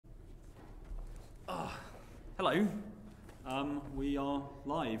Hello. We are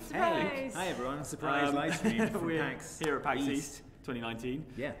live. Surprise. Hey, hi everyone! Surprise live stream from We're PAX here at PAX East 2019.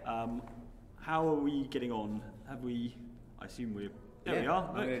 Yeah. How are we getting on? Have we? I assume we're. There we are.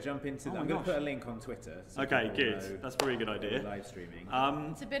 I'm going to jump into. Oh I'm going to put a link on Twitter. So okay, good. That's probably a good idea. Live streaming.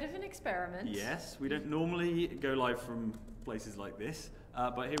 It's a bit of an experiment. Yes, we don't normally go live from places like this,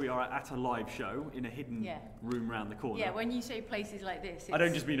 but here we are at a live show in a hidden room round the corner. Yeah, when you say places like this, I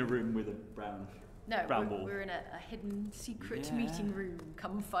don't just mean a room with a brown. No, ball. we're in a hidden secret meeting room.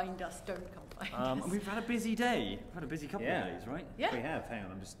 Come find us, don't come find us. And we've had a busy day. We've had a busy couple of days, right? Yeah. We have. Hang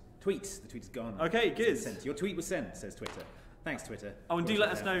on, I'm just tweets. The tweet's gone. Okay, good. Sent. Your tweet was sent, says Twitter. Thanks, Twitter. Oh, and do let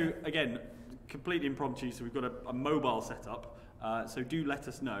us know again. Completely impromptu, so we've got a mobile setup. So do let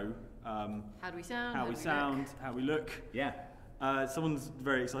us know. How do we sound? How we look. Yeah. Someone's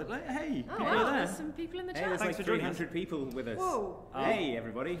very excited. Like, hey, oh wow, there's some people in the chat. There's Thanks like for joining 300 people with us. Whoa. Hey,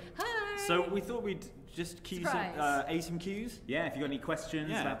 everybody. Hi. So we thought we'd just cue some cues. Yeah, if you've got any questions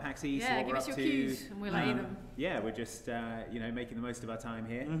about PAX East, yeah, what give we're us up your to. cues and we'll lay them. Yeah, we're just making the most of our time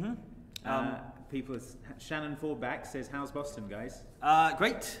here. People, Shannon Fordback says, "How's Boston, guys?"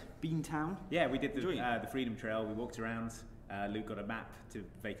 Great, Beantown. Yeah, we did the Freedom Trail. We walked around. Luke got a map to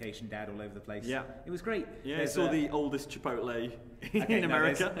Vacation Dad all over the place. Yeah, it was great. Yeah, I saw the oldest Chipotle in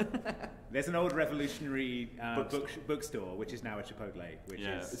America. There's an old revolutionary bookstore, which is now a Chipotle. Which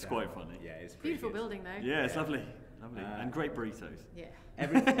is, it's quite funny. Yeah, it's beautiful building though. Yeah, it's lovely, lovely, and great burritos. Yeah.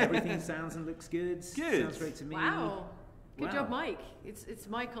 Everything sounds and looks good. Good. Sounds great to me. Wow. Good job, Mike. It's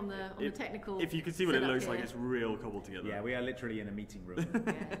Mike on the technical. If you can see what it looks like, it's real cobbled together. Yeah, we are literally in a meeting room.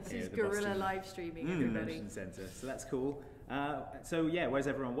 This is guerrilla live streaming, everybody. Convention Centre. So that's cool. Where's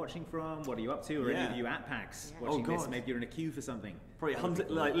everyone watching from? What are you up to? Or any of you at PAX watching this? Maybe you're in a queue for something. Probably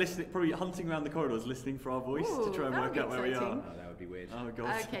hunting around the corridors, listening for our voice to try and work out where we are. Oh, that would be weird. Oh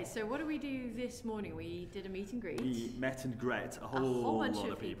god. Okay, so what do we do this morning? We did a meet and greet. We met and greet a whole bunch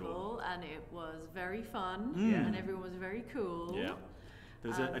lot of people, and it was very fun, and everyone was very cool. Yeah.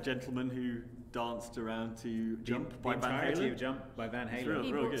 There's a gentleman who danced around to Jump by Van Halen. Jump by Van Halen.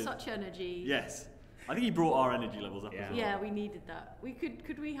 He brought such energy. Yes. I think he brought our energy levels up as well. Yeah, we needed that.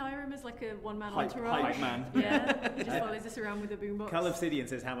 Could we hire him as like a one-man entourage? Hype man. Yeah, he just follows us around with a boombox. Cull Obsidian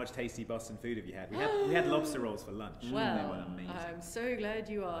says, "How much tasty Boston food have you had?" We had lobster rolls for lunch. Well, I'm so glad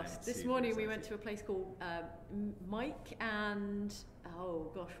you asked. This morning we went to a place called Mike and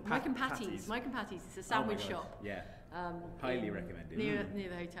Patty's. Mike and Patty's. It's a sandwich shop. Yeah. Highly recommended. Near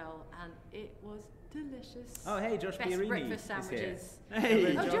the hotel, and it was delicious. Oh, hey, Josh Best Biarini breakfast sandwiches.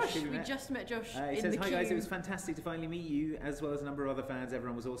 Hey, Josh, we just met Josh he in says, the "Hi queue. guys, it was fantastic to finally meet you, as well as a number of other fans.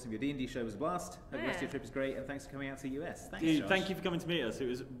 Everyone was awesome. Your D&D show was a blast. Hope the rest of your trip is great, and thanks for coming out to the US." Thanks, Josh. Thank you for coming to meet us. It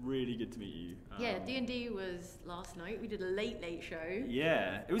was really good to meet you. Yeah, D&D was last night. We did a late show.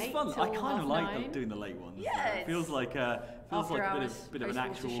 Yeah, it was fun. I kind of like doing the late ones. Yeah, it feels like a bit of an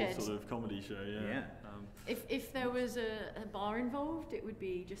actual shed. sort of comedy show. Yeah. If there was a bar involved, it would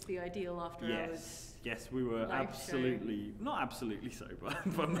be just the ideal after hours. Yes, we were not absolutely sober,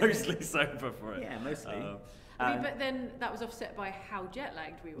 but mostly sober for it. Yeah, mostly. But then that was offset by how jet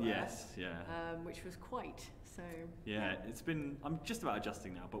lagged we were. Yes, yeah. Which was quite so. Yeah, I'm just about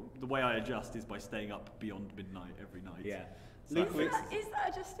adjusting now, but the way I adjust is by staying up beyond midnight every night. Yeah. So is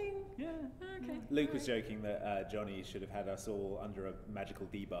that adjusting? Yeah. Okay. Luke was joking that Johnny should have had us all under a magical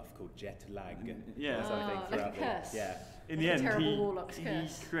debuff called jet lag. Yeah. Like a curse. Yeah. In the end, I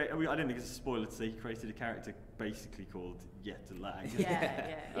don't think it's a spoiler to say he created a character basically called Jet Lag.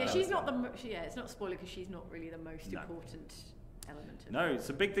 Yeah. She's not it's not a spoiler because she's not really the most important element of it.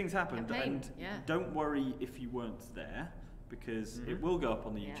 So big things happened, and yeah. Don't worry if you weren't there, because it will go up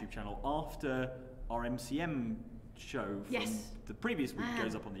on the YouTube channel after our MCM show from the previous week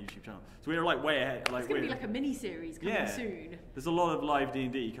goes up on the YouTube channel. So we're like way ahead. It's going to be like a mini series coming soon. There's a lot of live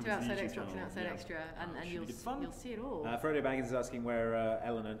D&D coming to the YouTube channel. Outside Extra, and you'll see it all. Frodo Baggins is asking where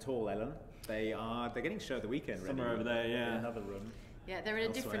Ellen and Tall Ellen. They're getting show of the weekend somewhere over there. Yeah, in another room. Yeah, they're in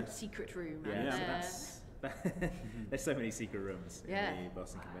a different secret room. Yeah, there's so many secret rooms in the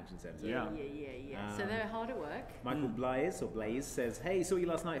Boston Convention Centre. Yeah. So they're hard at work. Michael Blaze says, "Hey, saw you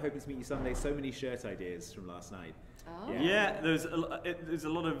last night. Hoping to meet you Sunday. So many shirt ideas from last night." Oh. Yeah, there's a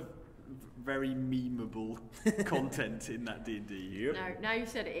lot of very memeable content in that D&D. Now you've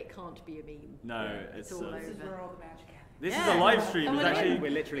said it, it can't be a meme. No, it's all over. This is where all the magic happens. This is a live stream. It's actually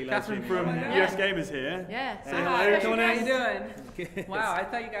we're literally Catherine from US Gamers here. Yeah. Say hello. Come on in. How you doing? Wow, I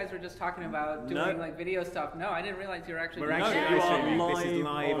thought you guys were just talking about doing like video stuff. No, I didn't realize you were actually. We're actually this is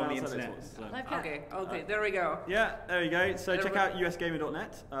live on the internet. Okay, there we go. Yeah, there you go. So check out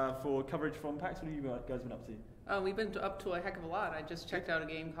usgamer.net for coverage from PAX. What have you guys been up to? We've been up to a heck of a lot. I just checked out a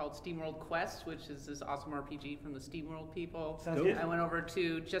game called SteamWorld Quest, which is this awesome RPG from the SteamWorld people. Sounds good. I went over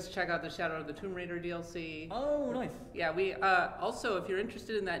to just check out the Shadow of the Tomb Raider DLC. Oh, nice. Yeah, we also, if you're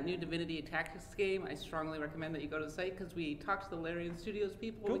interested in that new Divinity Tactics game, I strongly recommend that you go to the site because we talked to the Larian Studios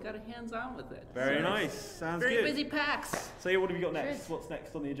people. Cool. We got a hands-on with it. Very nice. Sounds very good. Very busy PAX. So yeah, what have you got next? What's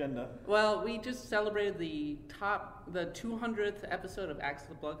next on the agenda? Well, we just celebrated the 200th episode of Axe of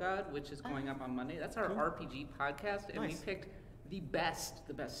the Blood God, which is going up on Monday. That's our RPG podcast, and we picked the best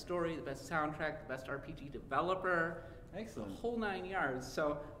story, the best soundtrack, the best RPG developer. Excellent. The whole 9 yards.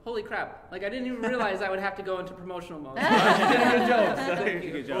 So, holy crap. Like, I didn't even realize I would have to go into promotional mode. Good job.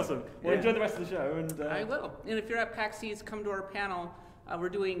 Good job. Awesome. Well, enjoy the rest of the show. And I will. And if you're at PAX East, come to our panel. We're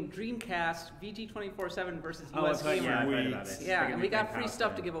doing Dreamcast VG247 versus US Gamer. Yeah, and we got free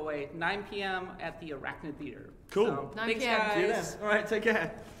stuff to give away. 9 p.m. at the Arachnid Theater. Cool. So, 9 thanks, p.m. guys. See you then. All right, take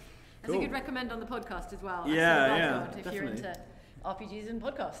care. That's a good recommend on the podcast as well. Yeah, if definitely. you're into RPGs and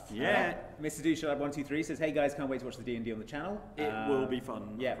podcasts. Yeah. Mr. Douchelab123 says, hey guys, can't wait to watch the D&D on the channel. It will be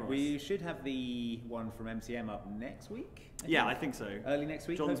fun. Yeah, we should have the one from MCM up next week. I think so. Early next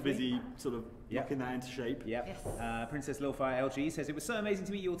week. John's hopefully. busy sort of knocking that into shape. Yep. Yes. Princess Lilfire LG says, it was so amazing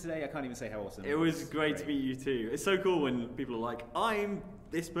to meet you all today. I can't even say how awesome it was. Great to meet you too. It's so cool when people are like, I'm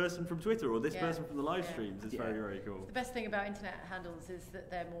this person from Twitter or this person from the live streams. It's very, very cool. The best thing about internet handles is that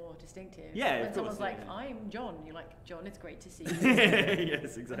they're more distinctive. Yeah, when someone's like, I'm John, you're like, John, it's great to see you.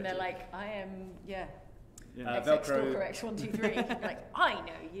 Yes, exactly. And they're like, I am, Velcro Stalker X123. Like, I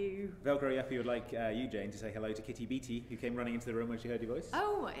know you. Velcro Yuffie would like you, Jane, to say hello to Kitty Beatty, who came running into the room when she heard your voice.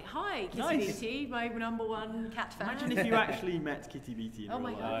 Oh, hi, Kitty Beatty, my number one cat fan. Imagine if you actually met Kitty Beatty in real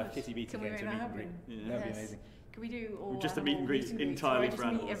life. God. Kitty Beatty Can came we to make meet that and greet. happen? That'd be amazing. Can we do all just a meet and greet entirely for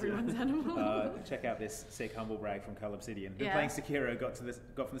animals? Meet everyone's animal. Check out this sick humble brag from Carl Obsidian. Been playing Sekiro, got from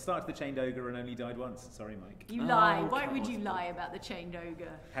the start to the Chained Ogre and only died once. Sorry, Mike. You lie. Why would you lie about the Chained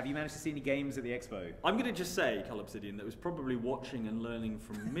Ogre? Have you managed to see any games at the expo? I'm going to just say, Carl Obsidian, that was probably watching and learning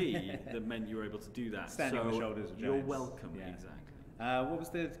from me that meant you were able to do that. Standing on the shoulders of giants. You're welcome, exactly. What was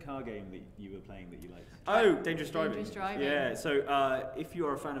the car game that you were playing that you liked? Oh, Dangerous Driving. Dangerous Driving. Yeah, so if you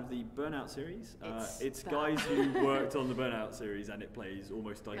are a fan of the Burnout series, it's guys who worked on the Burnout series and it plays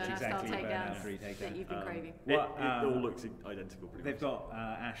almost exactly Burnout 3 Takedowns that you've been craving. It all looks identical pretty much. They've got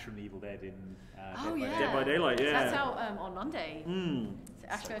Ash from Evil Dead in Dead by Daylight, So that's out on Monday. So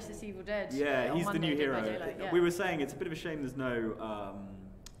Ash vs Evil Dead. Yeah, he's the new hero. Daylight, We were saying it's a bit of a shame there's no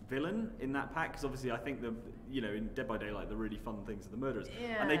villain in that pack, because obviously I think in Dead by Daylight the really fun things are the murderers,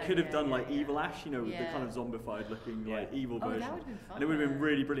 and they could have done Evil Ash, the kind of zombified looking evil version. That would have been fun. And it would have been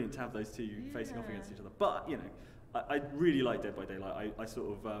really brilliant to have those two facing off against each other. But I really like Dead by Daylight. I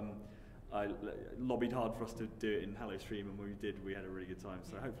sort of I lobbied hard for us to do it in Hello Stream, and when we did, we had a really good time.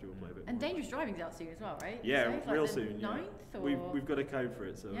 So hopefully we'll play a bit more. And Dangerous Driving's out soon as well, right? Yeah, real the soon. 9th, or? We've got a code for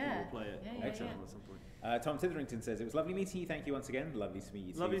it, so we'll play it at some point. Tom Titherington says, it was lovely meeting you, thank you once again. Lovely to meet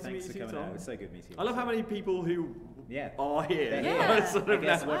you too. Lovely to Thanks meet for you coming Tom. out. It was so good meeting you. I love how many people who are here. Yeah. sort of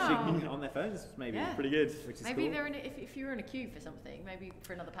watching on their phones, maybe. Yeah. Pretty good. Which is Maybe cool. they're if you're in a queue for something, maybe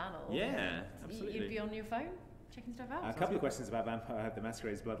for another panel. Yeah, absolutely. You'd be on your phone checking stuff out. A couple of questions about Vampire the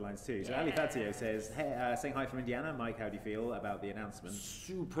Masquerade's Bloodlines too. So Ali Fazio says, hey, saying hi from Indiana. Mike, how do you feel about the announcement?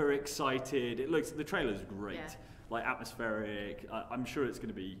 Super excited. The trailer's great. Like atmospheric. I'm sure it's going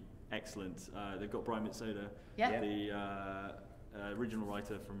to be excellent. They've got Brian Mitsoda, the original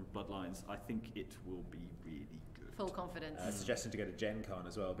writer from Bloodlines. I think it will be really good. Full confidence. Suggestion to go to Gen Con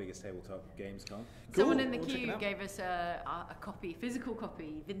as well, biggest tabletop games con. Someone in the queue gave us a physical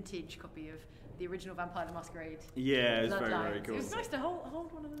copy, vintage copy of the original Vampire the Masquerade. Yeah, it was very, very cool. It was nice to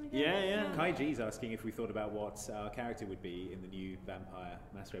hold one of them again. Yeah. Kai G's asking if we thought about what our character would be in the new Vampire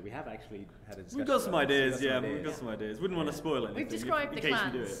Masquerade. We have actually had a discussion. We've got some ideas, we've got some ideas. Wouldn't want to spoil anything. We've described the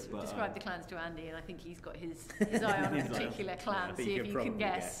clans. We've described the clans to Andy, and I think he's got his eye on a particular clan. See if you can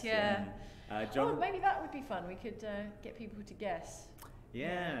guess. John, maybe that would be fun. We could get people to guess.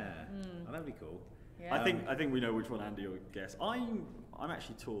 Yeah, that'd be cool. Yeah. I think we know which one Andy will guess. I'm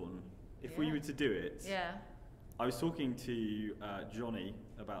actually torn. If we were to do it, I was talking to Johnny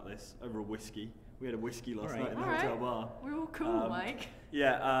about this over a whiskey. We had a whiskey last night in the hotel bar. We're all cool, Mike.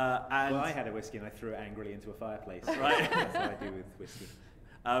 Yeah, and I had a whiskey and I threw it angrily into a fireplace. Right. That's what I do with whiskey.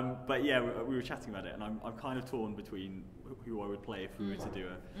 But yeah, we were chatting about it, and I'm kind of torn between who I would play if we were to do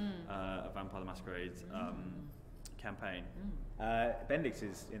a Vampire the Masquerade campaign. Bendix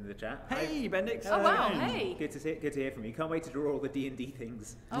is in the chat. Hey, Bendix! Oh wow! Hey. Good to hear from you. Can't wait to draw all the D&D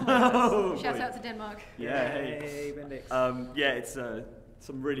things. Oh my gosh. Shout out to Denmark. Yeah, hey Bendix. It's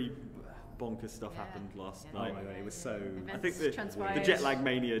some really bonkers stuff happened last night. Oh my god, it was so... I think the jet lag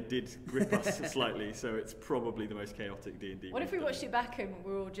mania did grip us slightly, so it's probably the most chaotic D&D. What if we watched it back and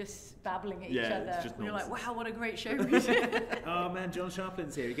we're all just babbling at each other? We were like, wow, what a great show. Oh man, John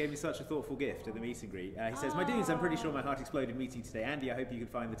Sharplin's here. He gave me such a thoughtful gift at the meet and greet. He says, my dudes, I'm pretty sure my heart exploded meeting today. Andy, I hope you could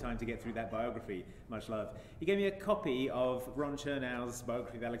find the time to get through that biography. Much love. He gave me a copy of Ron Chernow's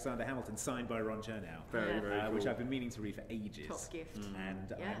biography of Alexander Hamilton, signed by Ron Chernow. Very cool. Which I've been meaning to read for ages. Top gift.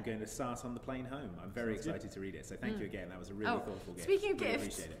 And I'm going to start on the plane home. I'm very excited to read it. So thank you again. That was a really thoughtful gift. Speaking of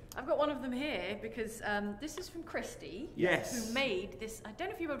gifts, I've got one of them here because this is from Christy. Yes. Who made this? I don't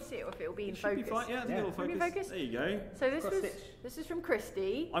know if you're able to see it or if it will be in focus. Yeah, it'll focus. There you go. So this is from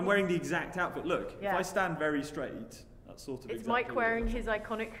Christy. I'm wearing the exact outfit. Look, if I stand very straight, that's sort of. It's Mike wearing his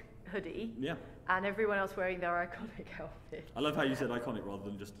iconic hoodie. Yeah. And everyone else wearing their iconic outfit. I love how you said iconic rather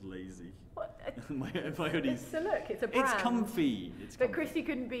than just lazy. What? my hoodie's... So look, it's a brand. It's comfy. But Christy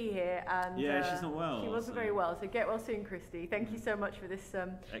couldn't be here, and she's not well. She wasn't very well, so get well soon, Christy. Thank you so much for this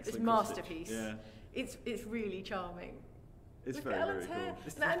this masterpiece. Yeah. It's really charming. It's Look very, at Alan's very hair. cool.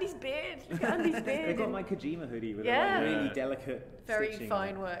 Look at Andy's beard. Look at Andy's beard. They've got my Kojima hoodie with a really delicate very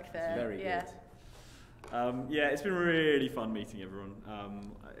fine work there. It's very good. It's been really fun meeting everyone.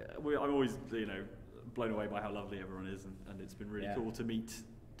 I'm always, blown away by how lovely everyone is, and it's been really cool to meet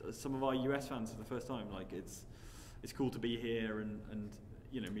some of our US fans for the first time. Like it's cool to be here and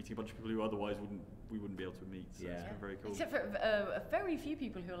meeting a bunch of people who otherwise we wouldn't be able to meet. So it's been very cool. Except for a very few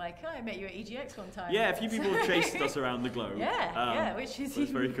people who are like, I met you at EGX one time. Yeah, a few people have chased us around the globe. Which is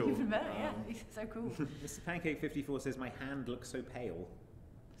very cool. Even better. It's so cool. Mr. Pancake 54 says my hand looks so pale.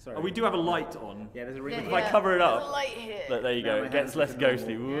 Sorry. Oh, we do have a light on. Yeah, there's a ring. If I cover it up, there's a light here. Look, there you go. It gets less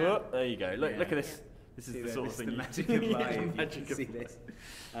ghostly. There you go. Look at this. This is the sort of thing. The magic of live. You can see this.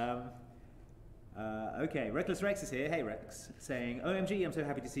 Okay, Reckless Rex is here. Hey Rex, saying, OMG, I'm so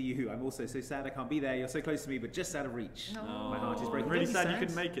happy to see you. I'm also so sad I can't be there. You're so close to me, but just out of reach. My heart is breaking. I'm really sad you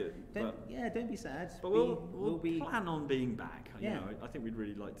couldn't make it. Don't be sad. But we'll plan on being back. I think we'd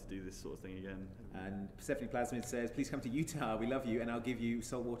really like to do this sort of thing again. And Persephone Plasmid says, please come to Utah. We love you, and I'll give you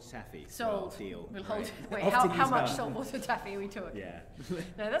saltwater taffy. Sold. Deal. We'll hold. Wait, how much saltwater taffy are we talking? Yeah.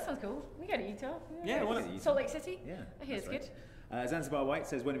 No, that sounds cool. We go to Utah. Salt Lake City. Yeah. I hear it's good. Zanzibar White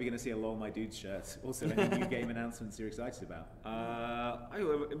says, when are we going to see a LOL My Dudes shirt? Also, any new game announcements you're excited about?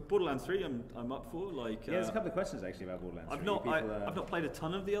 Borderlands 3 I'm up for. There's a couple of questions actually about Borderlands 3. I've not played a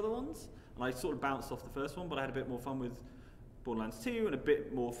ton of the other ones, and I sort of bounced off the first one, but I had a bit more fun with Borderlands 2 and a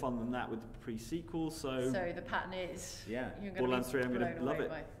bit more fun than that with the pre-sequel. So the pattern is Borderlands 3 I'm going to love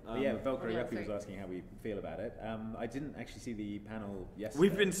it. Valkyrie Refi was asking how we feel about it. I didn't actually see the panel yesterday.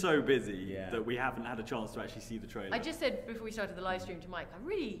 We've been so busy that we haven't had a chance to actually see the trailer. I just said before we started the live stream to Mike, I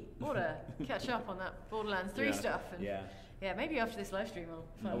really want to catch up on that Borderlands 3 stuff. And maybe after this live stream I'll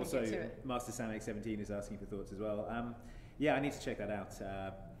finally get to it. Master Sam X17 is asking for thoughts as well. I need to check that out.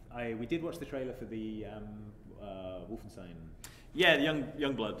 We did watch the trailer for the Wolfenstein. Yeah, the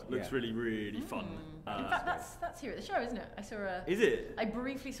Youngblood looks really, really fun. In fact, that's here at the show, isn't it? I saw Is it? I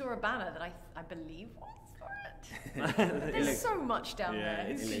briefly saw a banner that I believe was for it. There's so much down there.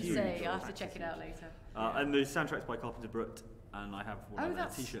 Who could say? I have to check it out later. And the soundtrack's by Carpenter Brut, and I have one of their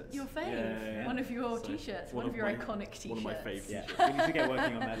t-shirts. Your fave. Yeah. One of your t-shirts. One of your iconic t-shirts. One of my fave t-shirts. We need to get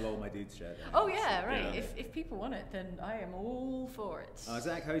working on that LOL My Dudes shirt. Right. Yeah. If people want it, then I am all for it.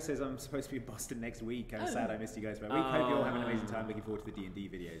 Zach Ho says I'm supposed to be in Boston next week. I'm sad I missed you guys for a week. Hope you all have an amazing time. Looking forward to the D&D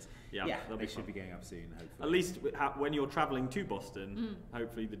videos. They should be going up soon, hopefully. At least when you're travelling to Boston,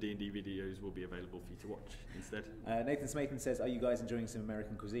 hopefully the D&D videos will be available for you to watch instead. Nathan Smathan says, are you guys enjoying some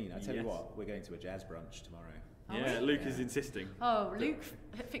American cuisine? I tell you what, we're going to a jazz brunch tomorrow. Luke is insisting. Luke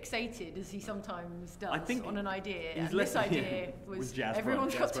fixated, as he sometimes does, I think on an idea. And this idea was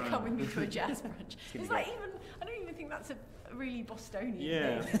everyone's got to come with me to a jazz brunch. I don't even think that's a really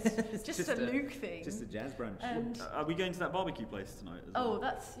Bostonian thing. It's just a Luke thing. Just a jazz brunch. And are we going to that barbecue place tonight as well?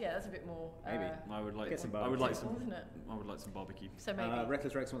 That's a bit more. Maybe. I would like some barbecue. I would like some barbecue. So maybe.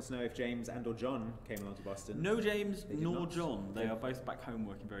 Reckless Rex wants to know if James and or John came along to Boston. No James nor John. They are both back home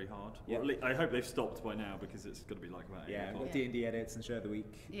working very hard. Yep. I hope they've stopped by now because it's got to be like about 8 o'clock. We've got D&D edits and Show of the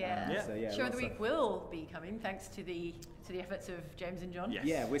Week. Show of the Week will be coming thanks to the efforts of James and John. Yes.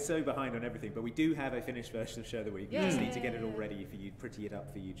 Yeah, we're so behind on everything, but we do have a finished version of Show of the Week. We just need to get it all ready for you, pretty it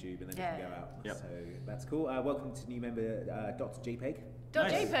up for YouTube, and then it can go out. Yep. So that's cool. Welcome to new member .jpeg.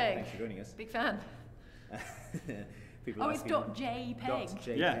 .jpeg. Thanks for joining us. Big fan. It's .jpeg.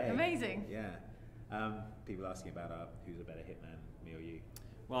 .jpeg. Yeah. Amazing. Yeah. People asking about who's a better hitman, me or you.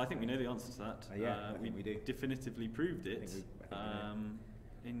 Well, I think we know the answer to that. I think we do. Definitively proved it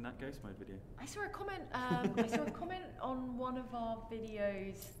in that ghost mode video? I saw a comment. I saw a comment on one of our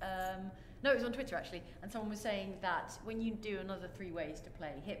videos. No, it was on Twitter actually, and someone was saying that when you do another 3 ways to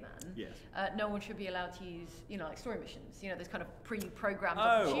play Hitman, yes. No one should be allowed to use, like story missions. There's kind of pre-programmed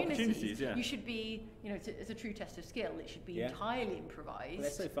opportunities. Yeah. You should be, it's a true test of skill. It should be entirely improvised. Well,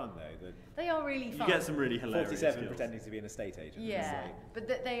 they're so fun though. They are really fun. You get some really hilarious 47 skills. pretending to be an estate agent. Yeah, but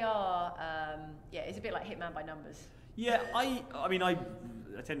they are. It's a bit like Hitman by numbers. Yeah, I mean I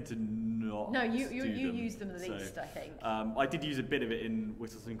tend to not. No, you use them the least, I think. I did use a bit of it in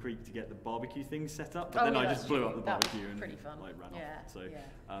Whistleton Creek to get the barbecue thing set up, but then I just blew up the barbecue and pretty fun. ran off. So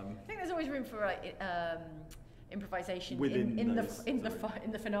I think there's always room for improvisation within in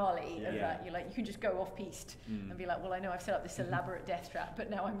the finale of that. You can just go off piste and be like, well, I know I've set up this elaborate death trap, but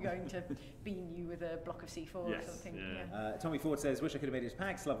now I'm going to beam you with a block of C4 or something. Yeah. Tommy Ford says, wish I could have made it to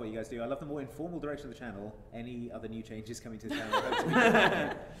PAX. Love what you guys do. I love the more informal direction of the channel. Any other new changes coming to the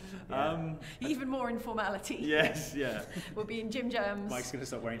channel? Even more informality. Yes, yeah. We'll be in gym jams. Mike's going to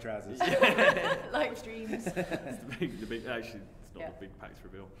stop wearing trousers. Live streams. Actually, it's not the big PAX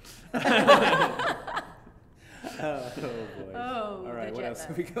reveal. Oh boy. Oh, all right, what else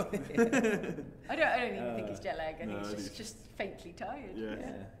have we got here? I don't even think it's jet lag. I think it's just faintly tired.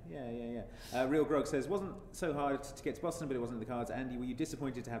 Yeah. Real Grog says, wasn't so hard to get to Boston, but it wasn't in the cards. Andy, were you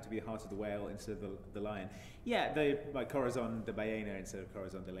disappointed to have to be a Heart of the Whale instead of the Lion? Yeah, Corazon de Baena instead of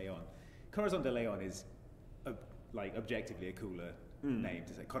Corazon de Leon. Corazon de Leon is objectively a cooler name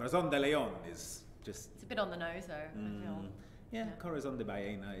to say. Corazon de Leon is just. It's a bit on the nose though. I feel. Yeah, Corazon de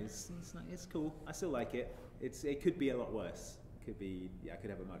Baena is cool. I still like it. It could be a lot worse. It could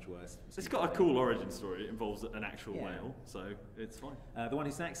have a much worse. It's got a cool origin story. It involves an actual whale, so it's fine. The one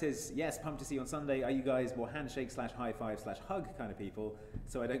who snacks says, yes, pumped to see you on Sunday. Are you guys more handshake / high five / hug kind of people?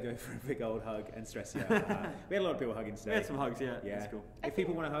 So I don't go for a big old hug and stress you out. We had a lot of people hugging today. We had some hugs, yeah. That's cool. If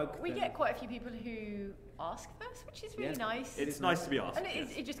people want to hug, we get quite a few people who ask first, which is really nice. It's nice to be asked. And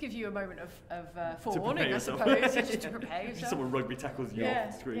it just gives you a moment of forewarning, I suppose, just to prepare yourself. Someone rugby tackles you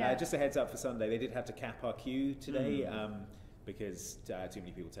off the screen. Just a heads up for Sunday, they did have to cap our queue today. Because too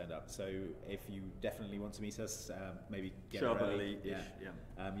many people turned up. So if you definitely want to meet us, maybe get early.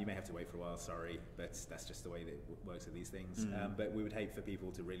 You may have to wait for a while, sorry, but that's just the way that it works with these things. But we would hate for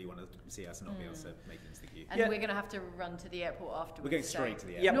people to really want to see us and not be able to make it into the queue. And we're going to have to run to the airport afterwards. We're going straight to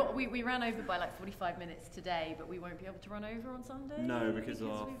the airport. We ran over by 45 minutes today, but we won't be able to run over on Sunday. No, because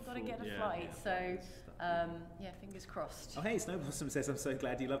we've got to get a flight. So fingers crossed. Oh hey, Snow Blossom says, I'm so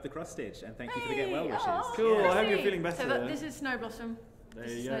glad you love the cross stitch, and thank you for the get well wishes. Cool, I hope you're feeling better. So this is Snow Blossom. There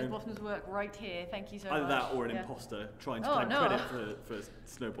this is Snow Blossom's work right here. Thank you so much. Either that or an imposter trying to claim credit for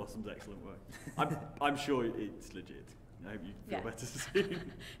Snow Blossom's excellent work. I'm sure it's legit. I hope you feel better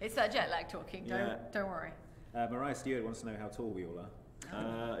soon. It's that jet lag talking. Don't worry. Mariah Stewart wants to know how tall we all are.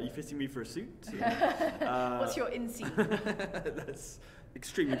 Are you fitting me for a suit? What's your in-seat? That's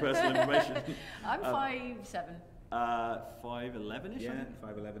extremely personal information. I'm 5'7". 5'11"-ish. Yeah,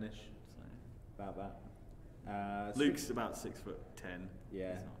 5'11"-ish. So. About that. Luke's about 6'10".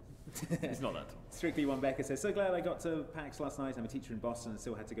 Yeah. It's not that tall. Strictly One Becca says, so glad I got to PAX last night. I'm a teacher in Boston and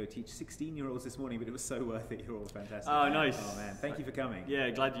still had to go teach 16-year-olds this morning, but it was so worth it. You're all fantastic. Oh, nice. Oh, man. Thank you for coming. Yeah,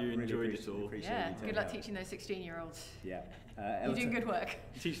 glad you enjoyed it all. Good luck teaching those 16-year-olds. Yeah. You're doing good work.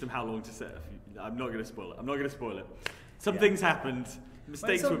 Teach them how long to set. I'm not going to spoil it. Some things happened.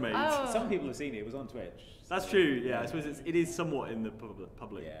 Mistakes were made. Some people have seen it. It was on Twitch. That's true. Yeah, I suppose it is somewhat in the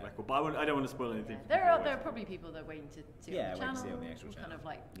public record, but I don't want to spoil anything. There are probably people that are waiting to see it on the channel. See it on the actual channel.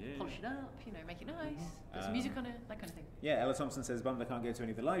 Kind of polish it up, make it nice, put some music on it, that kind of thing. Yeah, Ella Thompson says, bummed I can't go to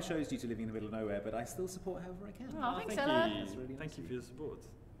any of the live shows due to living in the middle of nowhere, but I still support however I can. Oh, thanks, Ella. That's really nice. Thank you for your support.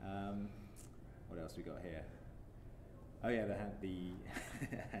 What else we got here? Oh yeah, the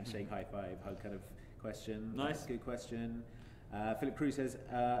handshake, high five, hug kind of question. Nice. That's a good question. Philip Cruz says,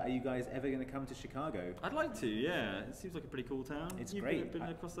 are you guys ever going to come to Chicago? I'd like to, yeah. It seems like a pretty cool town. It's You've great. Been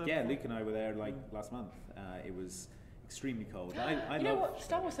across there yeah, before? Luke and I were there last month. It was extremely cold. You know what?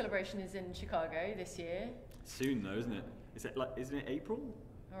 Star Wars Celebration is in Chicago this year. Soon though, isn't it? Isn't it April?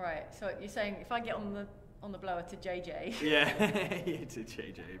 All right. So you're saying if I get on the blower to JJ? Yeah, to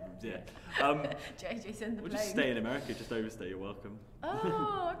JJ Abrams. Yeah. JJ's in the plane. We'll just stay in America. Just overstay. You're welcome.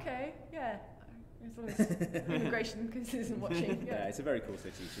 Oh, okay. Yeah. As long as immigration isn't watching. Yeah, it's a very cool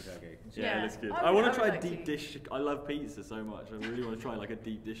city, Chicago. Yeah, it's good. I want to try a deep dish. I love pizza so much. I really want to try a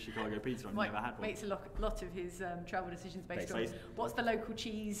deep dish Chicago pizza. I've never had one. Makes a lot of his travel decisions based on what's the local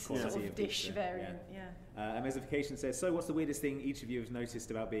cheese sort of dish variant. Yeah. Amesification says, so what's the weirdest thing each of you have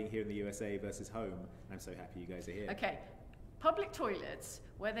noticed about being here in the USA versus home? I'm so happy you guys are here. Okay. Public toilets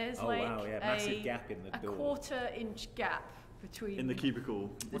where there's massive gap in the door. quarter-inch gap between in the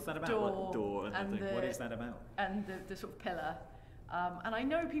cubicle. What's that about? Door and the thing. What is that about? And the sort of pillar. And I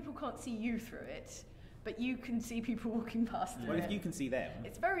know people can't see you through it, but you can see people walking past through it. Well, if you can see them,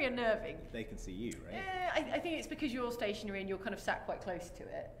 it's very unnerving. They can see you, right? Yeah, I think it's because you're stationary and you're kind of sat quite close to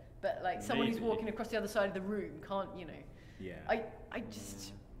it. But like someone who's walking across the other side of the room can't, Yeah. I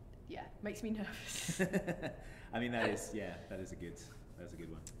just, makes me nervous. I mean, that is a good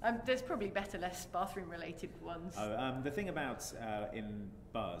one. There's probably better, less bathroom-related ones. The thing about in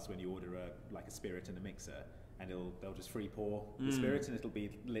bars when you order a spirit and a mixer, and they'll just free pour the spirit, and it'll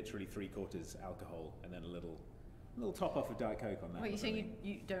be literally 3/4 alcohol, and then a little top off of Diet Coke on that. Wait, you saying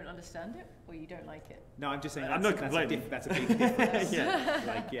you don't understand it, or you don't like it? No, I'm just saying. I'm not complaining. That's a big difference.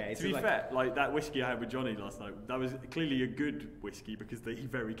 To be fair, like that whiskey I had with Johnny last night, that was clearly a good whiskey because he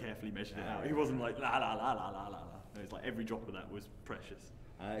very carefully measured it out. He wasn't like la la la la la la. It was like every drop of that was precious.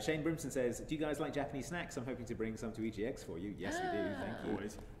 Shane Brimson says, do you guys like Japanese snacks? I'm hoping to bring some to EGX for you. Yes, we do. Thank you.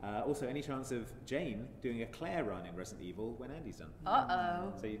 Always. Also, any chance of Jane doing a Claire run in Resident Evil when Andy's done?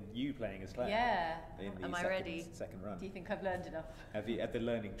 Uh-oh. So you playing as Claire? Yeah. In the Am I ready? Second run. Do you think I've learned enough? Have you at the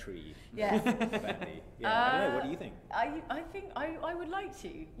learning tree? Yeah. Of Andy? Yeah. I don't know. What do you think? I think I would like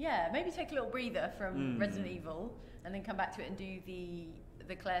to. Yeah. Maybe take a little breather from Resident Evil and then come back to it and do the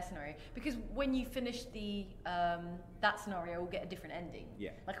Claire scenario, because when you finish the that scenario, we'll get a different ending.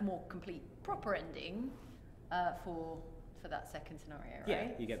 Yeah. Like a more complete, proper ending for that second scenario, right?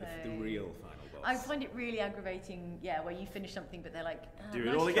 Yeah, you get the real final boss. I find it really aggravating, where you finish something but they're like, do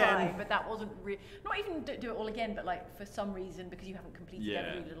nice it all again. But that wasn't not even do it all again, but like for some reason, because you haven't completed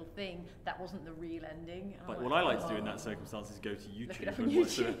every little thing, that wasn't the real ending. But what I like to do in that circumstance is go to YouTube and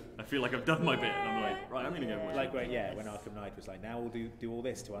watch it. I feel like I've done my bit, and I'm like, right, I'm going to go watch it. When Arkham Knight was like, now we'll do all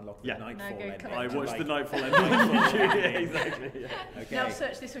this to unlock the Nightfall ending. I watched the Nightfall ending on YouTube. Exactly. Yeah. Okay. Now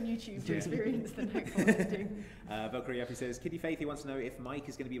search this on YouTube to experience the Nightfall ending. Valkyrie Yappy says, Kitty Faithy wants to know if Mike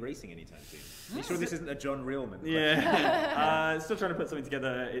is going to be racing anytime soon. I'm sure this isn't a John Reelman question. Yeah. Still trying to put something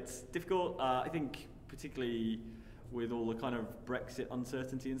together. It's difficult. I think particularly with all the kind of Brexit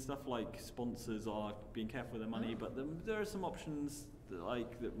uncertainty and stuff, like sponsors are being careful with their money, but there are some options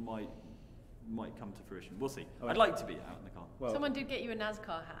that might come to fruition. We'll see. I'd like to be out in the car. Well, someone did get you a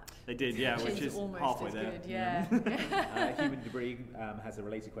NASCAR hat. They did, yeah, which is halfway there. Good, yeah. Human Debris has a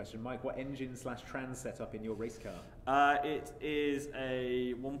related question. Mike, what engine/trans setup in your race car? It is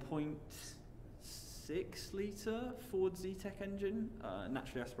a 1.6 litre Ford Zetec engine,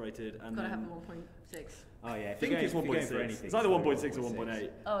 naturally aspirated, and gotta have a 1.6. Oh yeah, I think it's 1.6. It's either 1.6 or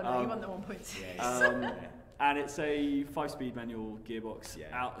 1.8. Oh no, you want the 1.6. Yeah. And it's a 5-speed manual gearbox,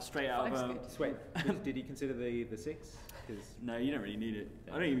 straight out of. Wait, did you consider the 6? No, you don't really need it.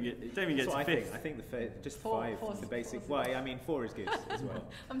 I don't even get to 5th. I think just 5, the basic. Well, I mean 4 is good as well.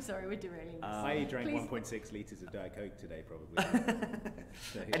 I'm sorry, we're derailing this. I drank 1.6 litres of Diet Coke today, probably.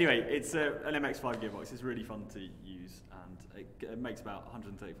 Anyway, it's an MX-5 gearbox. It's really fun to use, and it makes about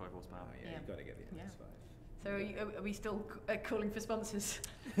 135 horsepower. Oh, yeah, you've got to get the MX-5. So are we still calling for sponsors?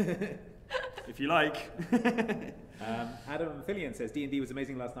 If you like. Adam Fillion says, D&D was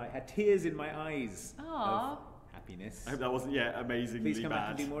amazing last night. Had tears in my eyes. Aww. Of happiness. I hope that wasn't, amazingly Please come bad. back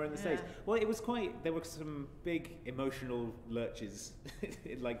and do more in the States. Well, it was there were some big emotional lurches.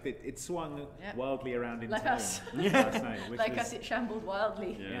 It swung wildly around in like time us. last night. Like us, it shambled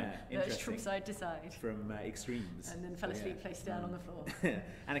wildly. Interesting. From side to side. From extremes. And then fell asleep face down on the floor.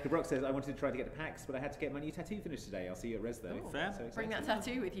 Annika Brock says, I wanted to try to get to PAX, but I had to get my new tattoo finished today. I'll see you at Res, though. Fair. So bring that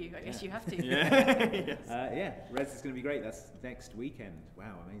tattoo with you. I guess you have to. Yes. Res is going to be great. That's next weekend.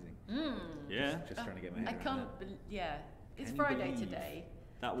 Wow, amazing. Just trying to get my head around that. It's Friday today.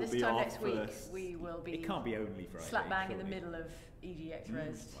 That will this be time our next week first. We will be. It can't be only Friday. Slap bang in the middle of EGX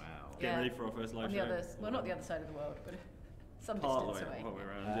Res. Wow. Getting ready for our first live show. Not the other side of the world, but some Part distance away.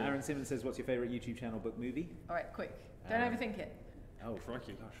 Aaron Simmons says, "What's your favourite YouTube channel book movie?" All right, quick. Don't overthink it. Oh,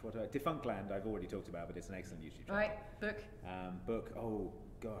 crikey! Gosh, Defunctland I've already talked about, but it's an excellent YouTube channel. All right, book. Book. Oh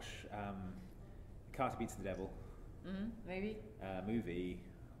gosh, Carter Beats the Devil. Maybe. Movie. Oh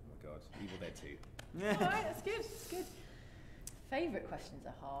my God, Evil Dead 2. Yeah. All right, that's good. That's good. Favourite questions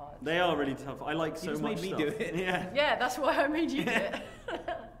are hard. They are really tough. I like so much stuff. You stuff. just made me do it. Yeah, that's why I made you do it.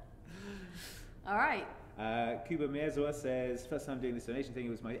 All right. Kuba Mierzwa says, first time doing this donation thing, it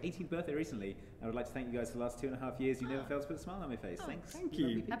was my 18th birthday recently. I would like to thank you guys for the last 2.5 years. You never failed to put a smile on my face. Thanks. Thank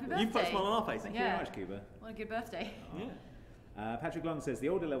you. Happy birthday. You've put a smile on our face. Thank you very much, Kuba. What a good birthday. Patrick Long says, the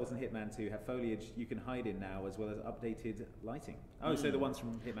older levels in Hitman 2 have foliage you can hide in now, as well as updated lighting. Oh, so the ones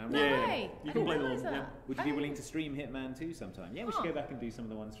from Hitman 1. Yeah. You can play them all. Would you be willing to stream Hitman 2 sometime? Yeah, we should go back and do some of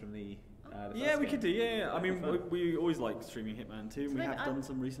the ones from the Yeah, we could do. Yeah. I mean, we always like streaming Hitman 2. So we have done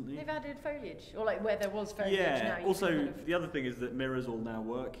some recently. They've added foliage, or like where there was foliage. Yeah. Now Also, the other thing is that mirrors all now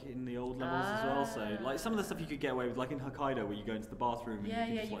work in the old levels as well. So, like some of the stuff you could get away with, like in Hokkaido, where you go into the bathroom. Yeah,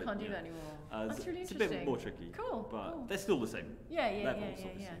 and you can't do that anymore. That's really it's interesting. It's a bit more tricky. Cool. But they're still the same. Yeah.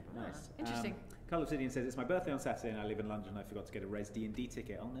 Nice. Interesting. Carl Obsidian says, it's my birthday on Saturday and I live in London. I forgot to get a Res D&D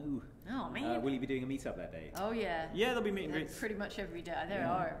ticket. Oh no. Oh man. Will you be doing a meetup that day? Oh yeah. Yeah, there'll be meet and greets. Pretty much every day. There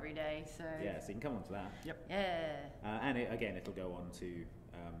are every day. So. Yeah, so you can come on to that. Yep. Yeah. And it'll go on to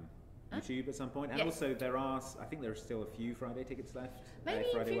YouTube at some point. And also I think there are still a few Friday tickets left. Maybe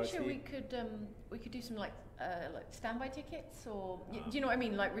in future we could do some like standby tickets, or do you know what I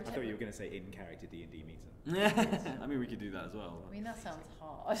mean? Like I thought you were going to say in-character D&D meetup. I mean, we could do that as well. I mean, that sounds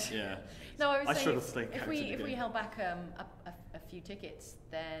hard. Yeah. No, I was saying if we held back a few tickets,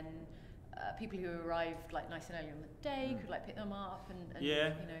 then people who arrived like nice and early on the day could like pick them up and you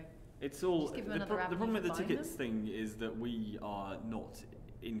know. It's all just give them the problem with the tickets thing is that we are not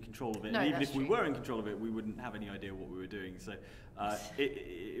in control of it. No, and even if we true. were in control of it, we wouldn't have any idea what we were doing. So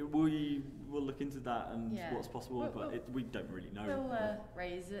we will look into that and what's possible, but we don't really know. We'll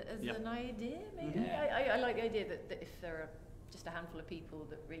raise it as an idea, maybe. Mm-hmm. I like the idea that if there are just a handful of people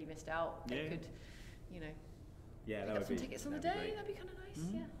that really missed out, they could, pick up some tickets on the day. That'd be kind of nice.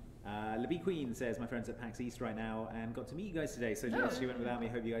 Mm-hmm. Yeah. Libby Queen says, my friend's at PAX East right now and got to meet you guys today, so she went without me.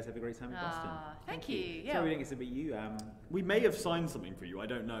 Hope you guys have a great time in Boston. Thank you. Yeah. So we didn't get to meet you. We may have signed something for you, I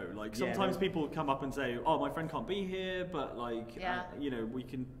don't know. Like sometimes people come up and say, oh, my friend can't be here, but like, we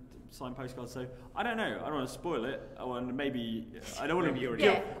can sign postcards. So I don't know. I don't want to spoil it. And maybe I don't want to.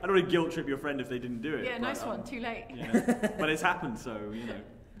 I don't want to guilt trip your friend if they didn't do it. Yeah, nice one. Too late. But it's happened, so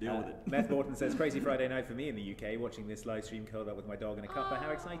deal with it. Beth Morton says, crazy Friday night for me in the UK, watching this live stream curled up with my dog and a cuppa.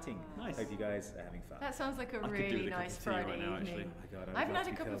 How exciting. Nice. Hope you guys are having fun. That sounds like a really nice Friday right now, evening. Oh my God, I haven't had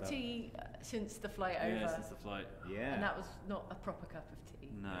a cup of tea since the flight over. Yeah, since the flight. Yeah. And that was not a proper cup of tea.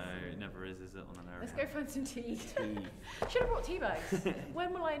 No, it never is it, on an aeroplane? Let's go find some tea. Should have brought tea bags.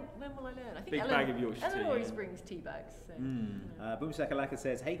 when will I learn? I think Big bag of Yorkshire tea. Ellen always brings tea bags. So, Boom Shakalaka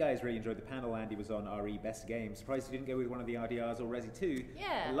says, hey guys, really enjoyed the panel. Andy was on RE Best Game. Surprised you didn't go with one of the RDRs or Resi 2.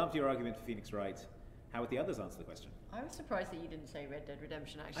 Yeah. I loved your argument for Phoenix Wright. How would the others answer the question? I was surprised that you didn't say Red Dead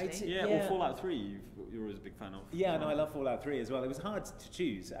Redemption, actually. Or Fallout 3, you're always a big fan of. Yeah, no, I love Fallout 3 as well. It was hard to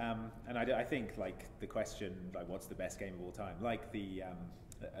choose, and I think like the question, like what's the best game of all time? Like the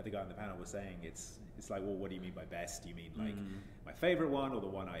guy on the panel was saying, it's like, well, what do you mean by best? Do you mean like my favourite one or the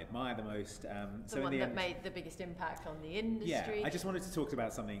one I admire the most? The one that made the biggest impact on the industry. Yeah, I just wanted to talk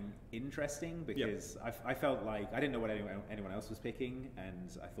about something interesting because I felt like I didn't know what anyone else was picking,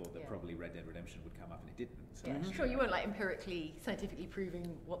 and I thought that probably Red Dead Redemption would come up, and it didn't. So. Sure, you weren't like empirically, scientifically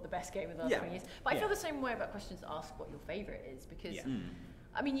proving what the best game of the last 20 years. But I feel the same way about questions asked what your favourite is, because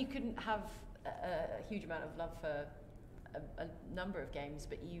I mean, you couldn't have a huge amount of love for a number of games,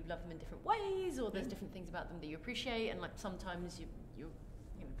 but you love them in different ways, or there's different things about them that you appreciate, and like sometimes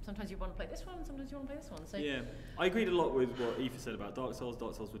sometimes you want to play this one, sometimes you want to play this one. So I agreed a lot with what Aoife said about Dark Souls.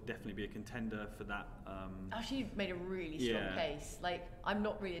 Dark Souls would definitely be a contender for that. She made a really strong case. Like, I'm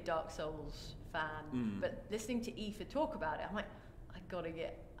not really a Dark Souls fan, but listening to Aoife talk about it, I'm like, I gotta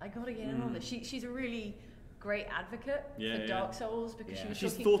get in on this. She's a really great advocate for Dark Souls, because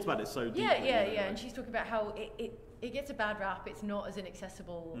she's thought about it so deeply. And she's talking about how it gets a bad rap. It's not as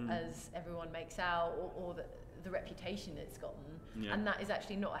inaccessible as everyone makes out, or the reputation it's gotten, and that is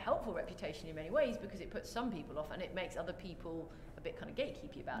actually not a helpful reputation in many ways, because it puts some people off and it makes other people a bit kind of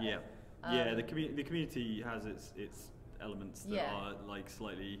gatekeepy about it. The community has its elements that are like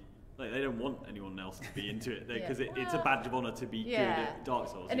slightly. Like, they don't want anyone else to be into it, because it's a badge of honour to be good at Dark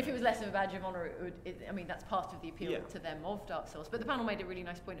Souls. And if it was less of a badge of honour, that's part of the appeal to them of Dark Souls. But the panel made a really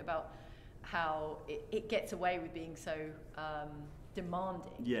nice point about how it gets away with being so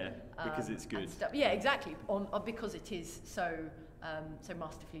demanding. Because it's good. Exactly. Because it is so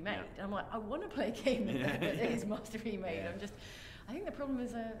masterfully made. And I'm like, I want to play a game that is masterfully made. I think the problem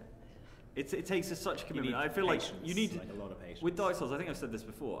is it takes such a commitment. I feel patience, like you need like a lot of patience. With Dark Souls. I think I've said this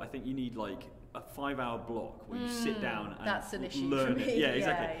before. I think you need like a 5-hour block where you sit down and that's an issue learn for me. it. Yeah,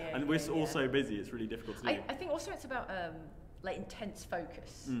 exactly. And we're all so busy; it's really difficult to do. I think also it's about like intense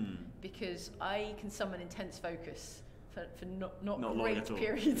focus, because I can summon intense focus for not great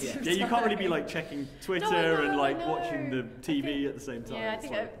periods. Of time. You can't really be like checking Twitter and like watching the TV at the same time. Yeah, I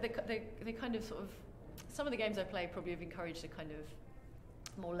think they kind of sort of, some of the games I play probably have encouraged a kind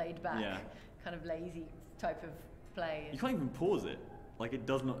of more laid back, kind of lazy type of play. You can't even pause it. Like it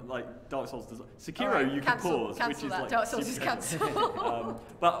does not, like Dark Souls does. Sekiro you can pause, which is that. like Dark Souls is cancelled.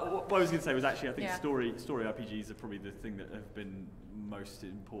 but what I was going to say was actually I think story RPGs are probably the thing that have been most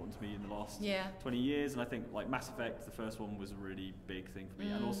important to me in the last 20 years, and I think like Mass Effect, the first one, was a really big thing for me,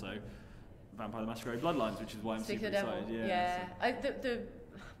 and also Vampire the Masquerade Bloodlines, which is why I'm super excited. So.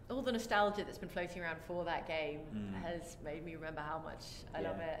 All the nostalgia that's been floating around for that game has made me remember how much I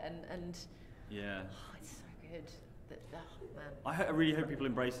love it, and it's so good. Man. I really hope people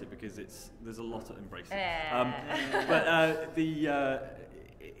embrace it because there's a lot to embrace it. But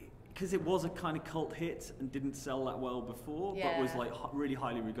because it was a kind of cult hit and didn't sell that well before, but was like really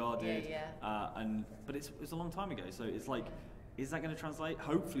highly regarded. But it was a long time ago, so it's like, is that going to translate?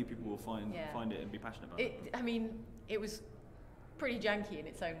 Hopefully, people will find it and be passionate about it. I mean, it was pretty janky in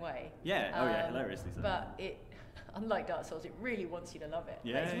its own way. Yeah, hilariously so. But unlike Dark Souls, it really wants you to love it.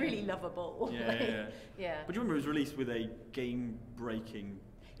 It's really lovable. But do you remember it was released with a game-breaking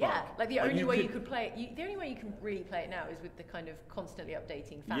bug? Like the only way you could play it, the only way you can really play it now is with the kind of constantly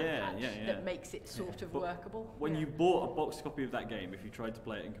updating fan patch that makes it sort of workable. When you bought a boxed copy of that game, if you tried to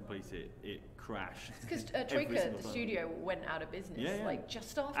play it and complete it, it crashed. Because Troika, the studio, went out of business like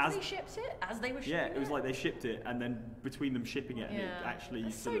just after they shipped it, as they were shipping it. Yeah, it was like they shipped it, and then between them shipping it, and it actually...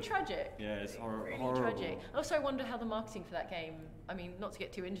 It's so tragic. Yeah, it's really horrible. Tragic. Also, I wonder how the marketing for that game, I mean, not to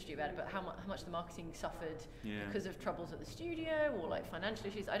get too industry about it, but how much the marketing suffered because of troubles at the studio or like financial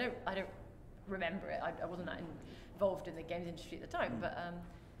issues. I don't remember it. I wasn't that involved in the games industry at the time, but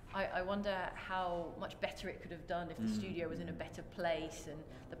I wonder how much better it could have done if the studio was in a better place and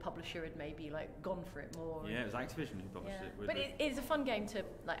the publisher had maybe like gone for it more. Yeah, it was Activision who published it. But it is a fun game to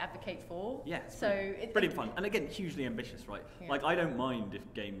like advocate for. Yeah, so it's brilliant fun, and again, hugely ambitious, right? Like I don't mind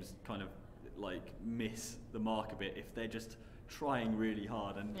if games kind of like miss the mark a bit if they're just trying really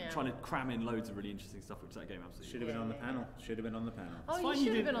hard and trying to cram in loads of really interesting stuff, which that game absolutely should have been on the panel. Should have been on the panel. Oh, you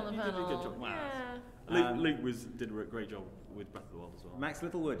should have been on the panel. You did a good job. Wow. Luke did a great job with Breath of the Wild as well. Max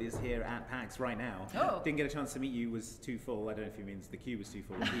Littlewood is here at PAX right now. Didn't get a chance to meet you, was too full. I don't know if he means the queue was too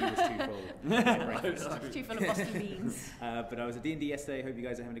full, he was too full. Too full of busty beans. But I was at D&D yesterday. Hope you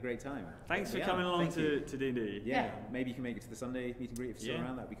guys are having a great time. Thanks for coming along to D&D. Yeah, maybe you can make it to the Sunday meet and greet if you're still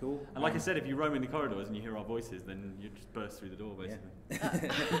around. That'd be cool. And like I said, if you roam in the corridors and you hear our voices, then you just burst through the door, basically.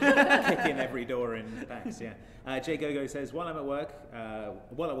 Kick in every door in PAX, Jay Gogo says, while at work,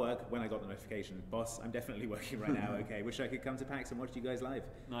 when I got the notification, boss, I'm definitely working right now, okay, wish I could come to PAX and watch you guys live.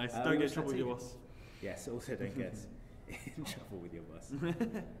 Nice, don't get in trouble with your boss. Yes, also don't get in trouble with your boss.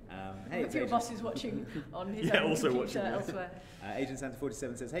 Hey, if your boss is watching on his own also computer watching elsewhere. Agent Santa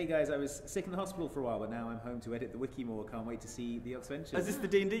 47 says, hey guys, I was sick in the hospital for a while, but now I'm home to edit the wiki more. Can't wait to see the Oxventures. Is this the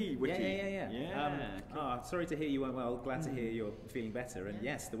D&D wiki? Yeah. Sorry to hear you weren't well. Glad to hear you're feeling better. And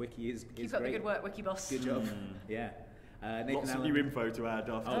yes, the wiki is Keep great. up the good work, wiki boss. Good job. Nathan Lots Allen. of new info to add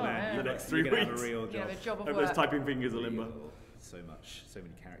after the next 3 You're weeks. Have a real job. You have a job of Those work. typing fingers are limber. So much, so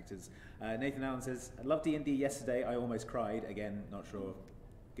many characters. Nathan Allen says, I loved D&D yesterday. I almost cried. Again, not sure.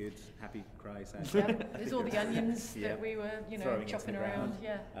 Good, happy, cry, sad. There's all the onions that we were, chopping around.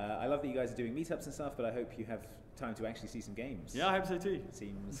 I love that you guys are doing meetups and stuff, but I hope you have time to actually see some games. Yeah, I hope so too.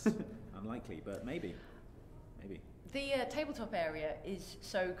 Seems unlikely, but maybe. The tabletop area is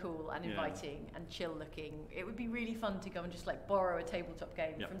so cool and inviting and chill looking. It would be really fun to go and just like borrow a tabletop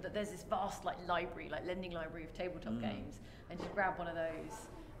game from there's this vast like library, like lending library of tabletop games, and just grab one of those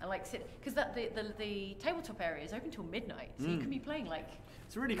and like sit, because the tabletop area is open till midnight, so you can be playing like.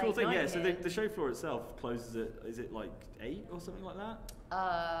 It's a really cool thing, yeah. So the show floor itself closes at, is it like 8 or something like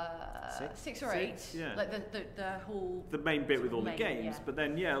that? 6 or 8. Yeah. Like the whole. The main bit with all the main, games, but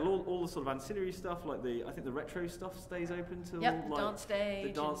then all the sort of ancillary stuff, like I think the retro stuff stays open till the like dance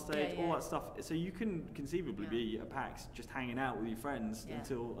stage, all that stuff. So you can conceivably be at PAX just hanging out with your friends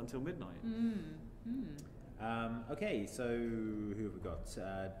until midnight. Okay, so who have we got?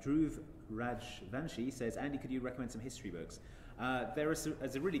 Dhruv Rajvanshi says, Andy, could you recommend some history books? There is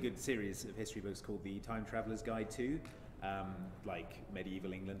a really good series of history books called The Time Traveller's Guide to, like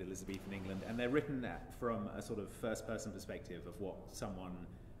medieval England, Elizabethan England, and they're written from a sort of first-person perspective of what someone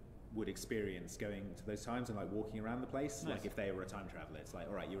would experience going to those times and like walking around the place. Nice. Like if they were a time traveller, it's like,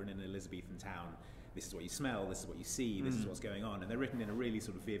 all right, you're in an Elizabethan town. This is what you smell, this is what you see, this is what's going on. And they're written in a really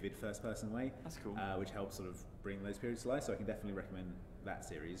sort of vivid first-person way. That's cool. Which helps sort of bring those periods to life, so I can definitely recommend that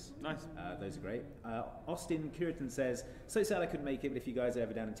series. Nice. Those are great. Austin Curitan says, so sad I couldn't make it, but if you guys are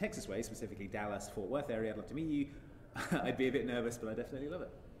ever down in Texas way, specifically Dallas, Fort Worth area, I'd love to meet you. I'd be a bit nervous, but I definitely love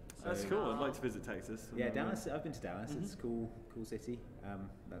it. So, that's cool. I'd like to visit Texas. Yeah, Dallas. I've been to Dallas. It's a cool city.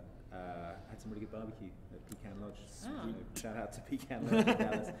 Had some really good barbecue at Pecan Lodge. Shout out to Pecan Lodge in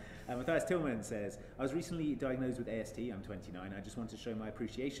Dallas. Matthias Tillman says, I was recently diagnosed with AST. I'm 29. I just want to show my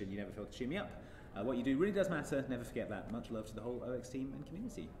appreciation. You never failed to cheer me up. What you do really does matter. Never forget that. Much love to the whole OX team and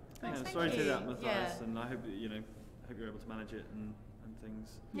community. Thanks, sorry to hear that, Matthias, yeah. and I hope that, hope you're able to manage it and things.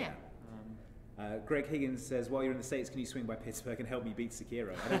 Yeah. Greg Higgins says, while you're in the States, can you swing by Pittsburgh and help me beat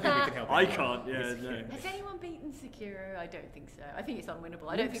Sekiro? I don't think we can help I anyone. can't, yeah, no. Has anyone beaten Sekiro? I don't think so. I think it's unwinnable.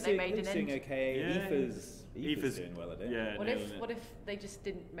 I don't think they made an end. Doing okay. Yeah. Aoife's doing well at it. Yeah, what if they just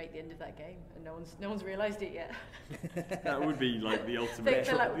didn't make the end of that game and no one's realised it yet? That would be like the ultimate.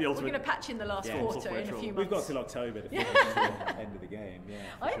 We're going to patch in the last quarter in a few months. We've got till October to finish the end of the game. Yeah,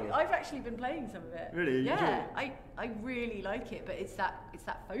 I've actually been playing some of it. Really? Yeah, I really like it, but it's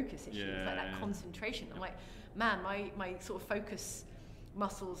that focus issue. Yeah, it's like that concentration. I'm like, man, my sort of focus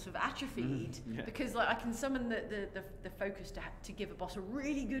muscles have atrophied because like I can summon the focus to give a boss a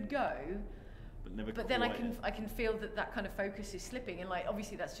really good go. But then I can feel that kind of focus is slipping, and like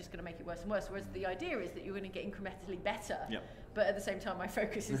obviously that's just going to make it worse and worse. Whereas the idea is that you're going to get incrementally better, but at the same time my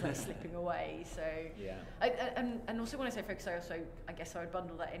focus is like slipping away. So and also when I say focus, I guess I would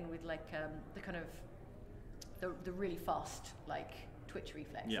bundle that in with like the kind of the really fast like twitch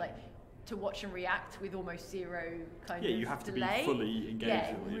reflex, like to watch and react with almost zero kind of you have to delay. be fully engaged.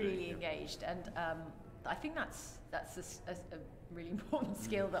 Yeah, really engaged, and I think that's a really important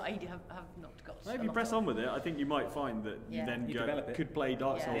skill that I have not got. Well, if you press on with it, I think you might find that you then could play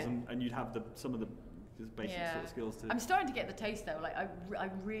Dark Souls and you'd have some of the basic sort of skills too. I'm starting to get the taste though. Like I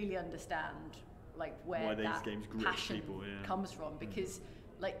really understand like where that passion comes from, because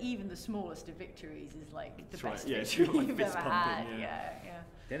like even the smallest of victories is like the best victory you've ever had. Yeah.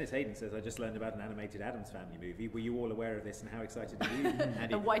 Dennis Hayden says, I just learned about an animated Addams Family movie. Were you all aware of this, and how excited were you,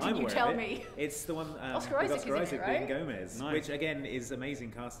 Andy? And why didn't you tell me? It's the one Oscar with Isaac, Oscar Isaac being right? Gomez, Nice. which again is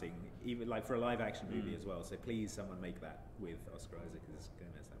amazing casting, even like for a live action movie as well. So please, someone make that with Oscar Isaac as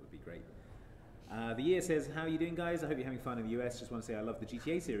Gomez. That would be great. The Year says, how are you doing, guys? I hope you're having fun in the US. Just want to say I love the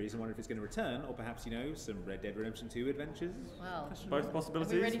GTA series and wonder if it's going to return, or perhaps, some Red Dead Redemption 2 adventures? Well, both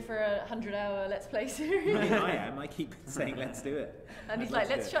possibilities. Are we ready for a 100-hour Let's Play series? I am. I keep saying let's do it. And he's like,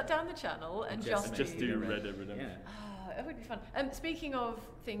 let's shut down the channel and just do Red Dead Redemption. Yeah. That would be fun. Speaking of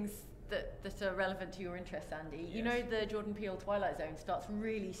things that are relevant to your interests, Andy, you know the Jordan Peele Twilight Zone starts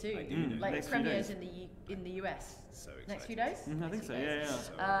really soon. I do know. Like Next it premieres in the US. So excited. Next few days? I think so,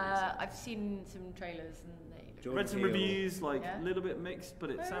 So I've seen some trailers and they Jordan read some Peele. reviews, like a little bit mixed, but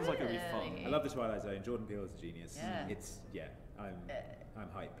it sounds like it'll be fun. I love the Twilight Zone. Jordan Peele is a genius. Yeah. I'm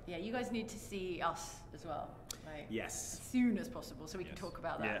hype. Yeah, you guys need to see Us as well. Like, Yes. as soon as possible, so we can talk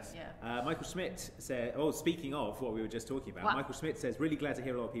about that. Yes. Yeah. Michael Schmidt said, speaking of what we were just talking about, Michael Schmidt says, really glad to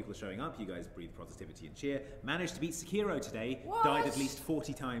hear a lot of people are showing up. You guys breathe positivity and cheer. Managed to beat Sekiro today. What? Died at least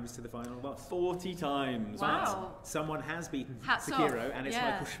 40 times to the final boss. 40 times. Wow. Someone has beaten Hats Sekiro, off. and it's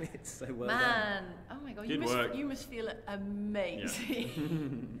Michael Schmidt, so well done. Man, oh my god, Good work. You must feel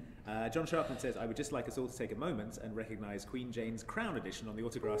amazing. John Sharpman says, I would just like us all to take a moment and recognise Queen Jane's Crown edition on the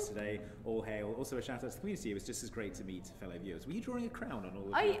autographs today. All hail. Also a shout out to the community. It was just as great to meet fellow viewers. Were you drawing a crown on all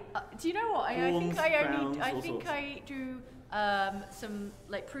of them? Do you know what? I think crowns, I drew some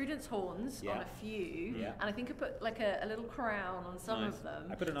like Prudence horns on a few, and I think I put like a little crown on some of them.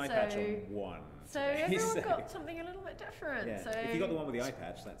 I put an eye patch on one. So everyone got something a little bit different. Yeah. So If you got the one with the eye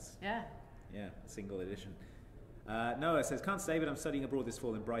patch, that's single edition. Noah says, can't stay, but I'm studying abroad this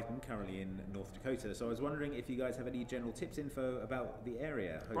fall in Brighton, currently in North Dakota. So I was wondering if you guys have any general tips, info about the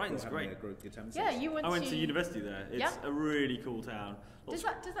area. Hope Brighton's you're having great. A good time. I went to university there. It's a really cool town. Does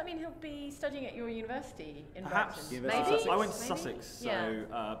that mean he'll be studying at your university in Perhaps. Brighton? Maybe? I went to Sussex, so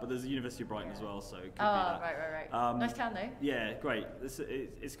but there's a University of Brighton as well, so it could be that. Right. Nice town though. Yeah, great.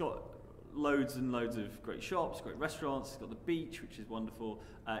 It's got loads and loads of great shops, great restaurants. It's got the beach, which is wonderful.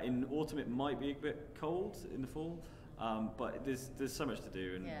 In autumn, it might be a bit cold. In the fall. But there's so much to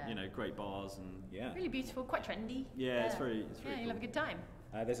do, and great bars and really beautiful, quite trendy. Yeah, it's very you'll cool. have a good time.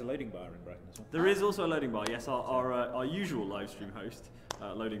 There's a loading bar in Brighton as well. There is also a loading bar. Yes, our usual live stream host,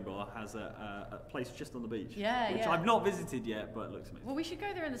 Loading Bar, has a place just on the beach. Which I've not visited yet, but it looks amazing. Well, we should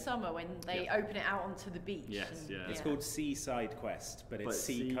go there in the summer when they open it out onto the beach. Yes, It's called Seaside Quest, but it's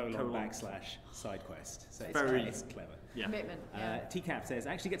C:/side quest. So it's clever. Yeah. Commitment. TCAP says,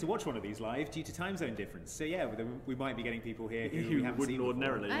 I actually get to watch one of these live due to time zone difference. So we might be getting people here who we haven't wouldn't seen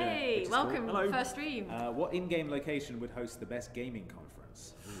ordinarily. Hey, welcome. Hello. First stream. What in-game location would host the best gaming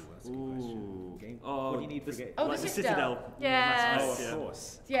conference? Ooh, that's a good question. you need for the Citadel. Yeah. Oh, of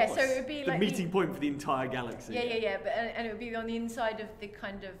course. Yeah, so it would be the like meeting point for the entire galaxy. Yeah. But and it would be on the inside of the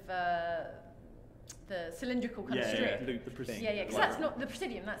kind of the cylindrical kind of strip. Loop, the Presidium. Yeah, because that's not the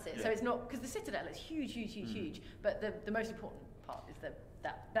Presidium. That's it. Yeah. So it's not because the Citadel is huge. But the most important part is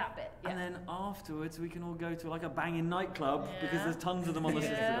that bit. Yeah. And then afterwards, we can all go to like a banging nightclub because there's tons of them on the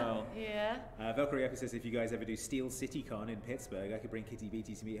Citadel. Yeah. Valkyrie Epic says if you guys ever do Steel City Con in Pittsburgh, I could bring Kitty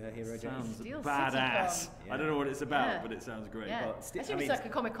Beatty to meet her hero. Sounds Steel badass. Yeah. I don't know what it's about, but it sounds great. Yeah. Well, I assume it's like a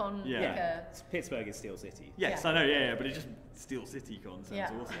Comic Con. Yeah. Pittsburgh is Steel City. Yes, I know. Yeah, but it just Steel City Con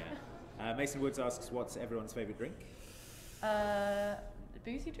sounds awesome. Yeah. Mason Woods asks, what's everyone's favourite drink?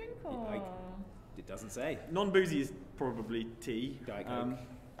 Boozy drink or? It doesn't say. Non-boozy is probably tea. Diet Coke.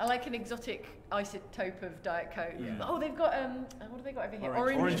 I like an exotic isotope of Diet Coke. Yeah. Oh, they've got what have they got over here?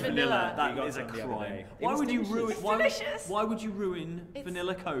 Orange vanilla. That is a crime. Why would you ruin? Why would you ruin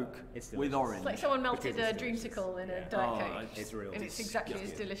vanilla Coke with orange? It's like someone melted a dreamsicle in a Diet Coke. It's real. And it's exactly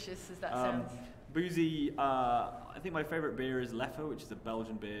as delicious as that sounds. Boozy. I think my favourite beer is Leffe, which is a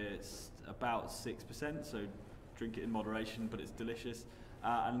Belgian beer. It's about 6%, so drink it in moderation, but it's delicious.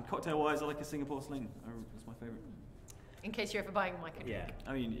 And cocktail-wise, I like a Singapore Sling. That's my favourite. In case you're ever buying my Coke. Yeah.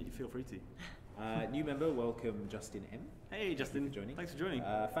 I mean, you feel free to. New member, welcome Justin M. Hey Justin, thanks for joining.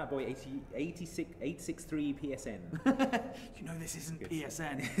 Fatboy 863 PSN. You know this isn't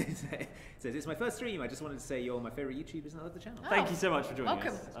PSN. Says it's my first stream. I just wanted to say you're my favourite YouTubers and I love the channel. Thank you so much for joining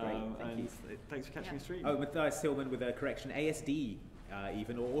Welcome. us. That's great. Thank you. Thanks for catching the stream. Oh, Matthias Tillman with a correction. ASD,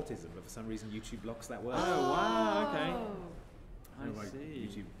 even or autism, but for some reason YouTube blocks that word. Oh wow, okay. I see.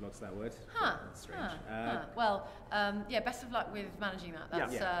 YouTube blocks that word. Huh. That's strange. Well, best of luck with managing that.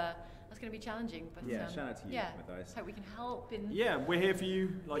 That's that's going to be challenging. But shout out to you, Matthias. Hope we can help in. Yeah, we're here for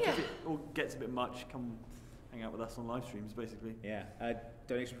you. Like if it all gets a bit much, come hang out with us on live streams, basically. Yeah.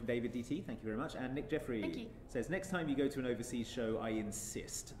 Donation from David DT, thank you very much. And Nick Jeffrey says, next time you go to an overseas show, I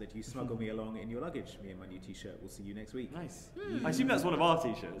insist that you smuggle me along in your luggage. Me and my new t-shirt. We'll see you next week. Nice. I assume that's one of our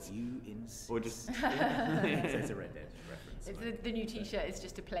t-shirts. You insist. Or just... It's a Red Dead reference. It's the new t-shirt is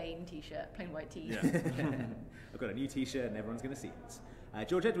just a plain t-shirt, plain white tee. Yeah. I've got a new t-shirt and everyone's going to see it.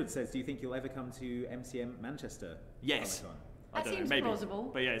 George Edwards says, do you think you'll ever come to MCM Manchester? Yes. Comic-Con? That seems plausible.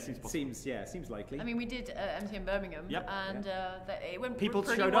 But yeah, it seems possible. Seems likely. I mean, we did MCM Birmingham, and it went people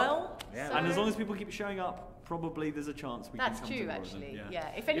pretty showed well. Up. Yeah. So and as long as people keep showing up, probably there's a chance we can come to That's true, more actually. of them.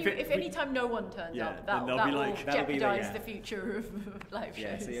 Yeah. If any time no one turns up, that will jeopardise the future of live shows.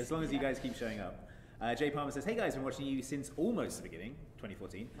 Yeah, so as long as you guys keep showing up. Jay Palmer says, hey guys, been watching you since almost the beginning,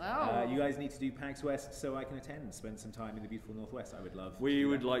 2014. Wow. You guys need to do PAX West so I can attend, spend some time in the beautiful Northwest. I would love We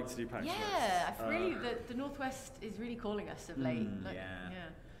would like to do PAX West. Yeah, I really, the Northwest is really calling us of late.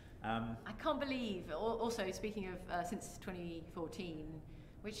 I can't believe, also speaking of since 2014,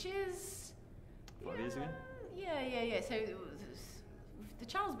 which is... 5 years ago? Yeah. So the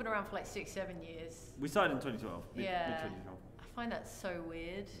channel's been around for like 6-7 years. We started in 2012. Mid-2012. I find that so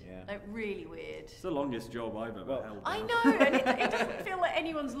weird. Yeah. Like really weird. It's the longest job I've ever held. I know, and it doesn't feel like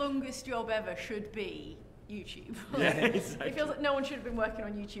anyone's longest job ever should be YouTube. Yeah, exactly. It feels like no one should have been working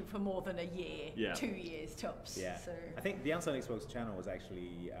on YouTube for more than a year, 2 years tops. Yeah. So. I think the Outside Xbox channel was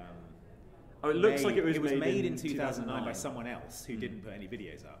actually... it looks like it was made in 2009 by someone else who didn't put any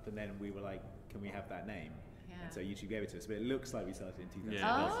videos up, and then we were like, can we have that name? And so YouTube gave it to us, but it looks like we started in 2009.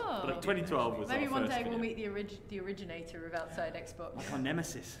 Yeah, but 2012 was maybe our one first day video. we'll meet the originator of Outside Xbox. Like our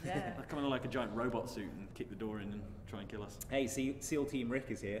nemesis. Yeah. Like coming on like a giant robot suit and kick the door in and try and kill us. Hey, SEAL Team Rick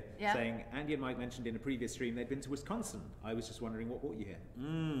is here, saying, Andy and Mike mentioned in a previous stream they'd been to Wisconsin. I was just wondering what brought you here.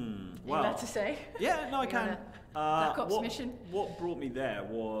 Well, allowed to say? Yeah, no, I can. Black Ops mission? What brought me there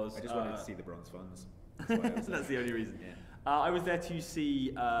was... I just wanted to see the bronze funds. That's the only reason. Yeah. I was there to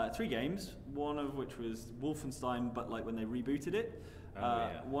see 3 games, one of which was Wolfenstein, but like when they rebooted it.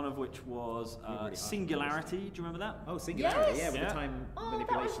 One of which was Singularity. Do you remember that? Oh, Singularity, yes. with the time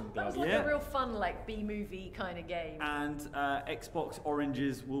manipulation. That was like a real fun, like B-movie kind of game. And Xbox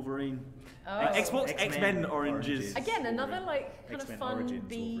Orange's Wolverine. Xbox X-Men Oranges. Again, another like kind X-Men of fun Origins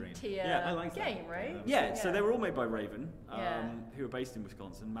B-tier I like game, right? Yeah, so they were all made by Raven, who are based in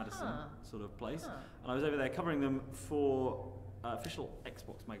Wisconsin, Madison sort of place. And I was over there covering them for official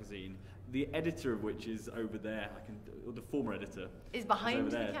Xbox magazine. The editor of which is over there, or the former editor is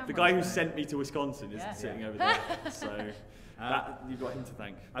behind the camera. The guy who sent me to Wisconsin is sitting over there. So you've got him to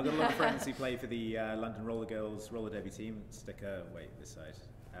thank. I've got a lot of friends who play for the London Roller Girls roller derby team. Sticker, this side,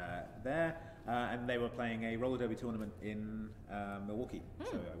 there, and they were playing a roller derby tournament in Milwaukee.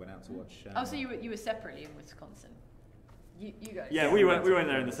 So I went out to watch. So you were separately in Wisconsin. You guys. Yeah, we went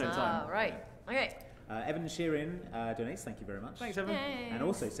there in the same time. Right. Okay. Evan Sheeran donates, thank you very much. Thanks, Evan. Thanks. And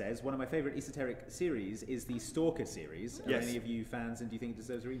also says, one of my favourite esoteric series is the Stalker series. Are any of you fans, and do you think it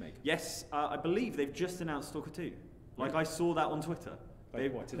deserves a remake? Yes, I believe they've just announced Stalker 2. Like, I saw that on Twitter.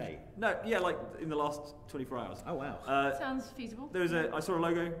 Like, what, today? No, yeah, like in the last 24 hours. Oh, wow. Sounds feasible. I saw a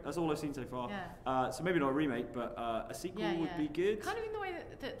logo, that's all I've seen so far. Yeah. So maybe not a remake, but a sequel would be good. Kind of in the way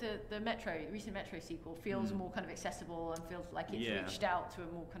that the recent Metro sequel feels more kind of accessible and feels like it's reached out to a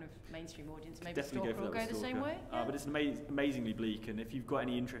more kind of mainstream audience. Maybe Definitely Stalker will go the same way. But it's amazingly bleak, and if you've got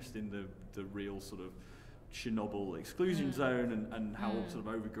any interest in the real sort of Chernobyl exclusion zone and how sort of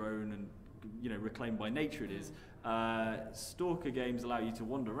overgrown and reclaimed by nature it is, Stalker games allow you to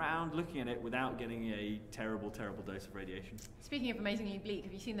wander around looking at it without getting a terrible dose of radiation. Speaking of amazingly bleak,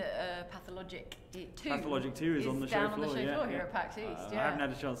 have you seen that Pathologic 2? Pathologic 2 is on the show floor. Here at PAX East. I haven't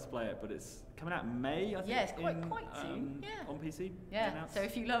had a chance to play it, but it's coming out in May, I think. Yeah, it's quite soon. On PC. Yeah. So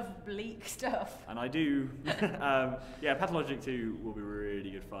if you love bleak stuff, and I do, Pathologic 2 will be really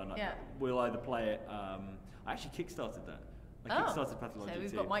good fun. Yeah. We'll either play it. I actually kickstarted that. I kickstarted Pathologic 2. So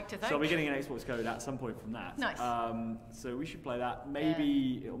we've got Mike to thank. So I'll be getting an Xbox code at some point from that. Nice. So we should play that.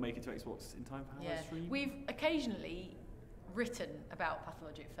 Maybe it'll make it to Xbox in time for our stream. We've occasionally written about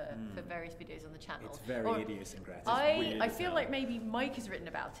Pathologic for various videos on the channel. It's very idiosyncratic. I feel like maybe Mike has written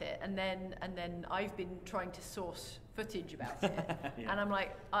about it, and then I've been trying to source footage about it, and I'm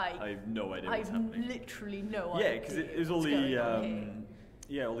like, I have no idea what's happening. Literally no idea. Yeah, because it was all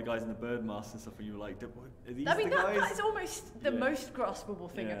all the guys in the bird masks and stuff, and you were like, are these the guys? That is almost the most graspable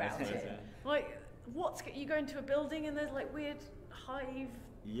thing about it. Like, you go into a building and there's like weird hive.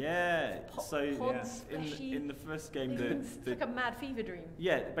 Yeah, pods, in the first game, it's like a mad fever dream.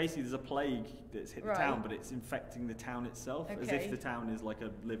 Yeah, basically there's a plague that's hit the town, but it's infecting the town itself, as if the town is like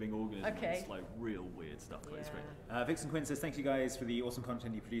a living organism. It's like real weird stuff, but it's great. Vixen Quinn says, thank you guys for the awesome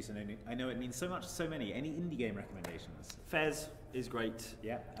content you produce, and I know it means so much to so many. Any indie game recommendations? Fez is great.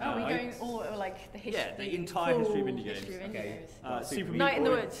 Yeah. Are we going all like the history? Yeah, the entire history of indie games. Super Night in the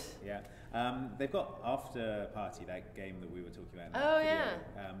Woods. Yeah. They've got After Party, that game that we were talking about.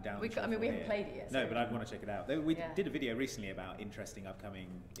 Down we haven't played it yet. No, but I'd want to check it out. We did a video recently about interesting upcoming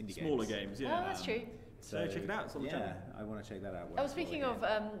indie Smaller games. Oh, that's true. So check it out. It's on the channel. I want to check that out. Oh, speaking of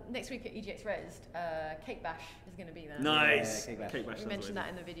next week at EGX Rezzed, Cake Bash is going to be there. Nice. Yeah, Cake Bash. We mentioned that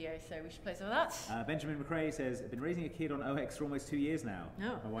in the video, so we should play some of that. Benjamin McRae says, I've been raising a kid on OX for almost 2 years now.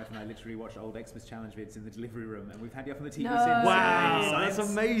 Oh. My wife and I literally watch old Xmas challenge vids in the delivery room, and we've had you up on the TV since. Wow, that's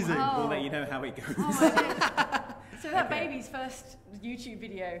amazing. We'll let you know how it goes. So that baby's first YouTube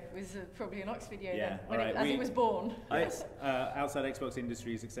video was probably an Ox video then, as it was born. Outside Xbox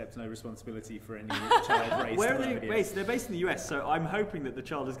Industries accepts no responsibility for any child raised. Where are they based? They're based in the US, so I'm hoping that the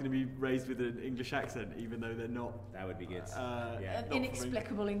child is going to be raised with an English accent, even though they're not. That would be good. An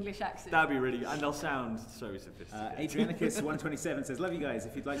inexplicable English accent. That'd be really, and they'll sound so sophisticated. Adrianicus127 says, love you guys.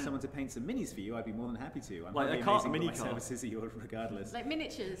 If you'd like someone to paint some minis for you, I'd be more than happy to. I'm like a mini car. Services are yours regardless. Like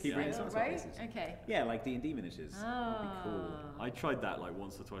miniatures, right? Okay. Yeah, like D&D miniatures. That'd be cool. I tried that like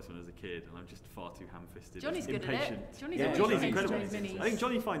once or twice when I was a kid, and I'm just far too ham-fisted. Johnny's good impatient. at it. Johnny's incredible. I think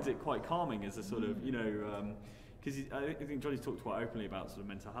Johnny finds it quite calming as a sort of, because I think Johnny's talked quite openly about sort of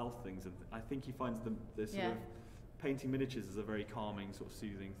mental health things, and I think he finds the sort of painting miniatures is a very calming, sort of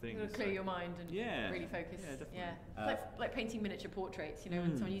soothing thing. It'll clear your mind and really focus. Yeah, definitely. Like painting miniature portraits,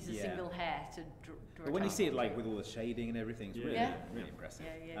 when someone uses a single hair to draw but when you see it like with all the shading and everything, it's really impressive.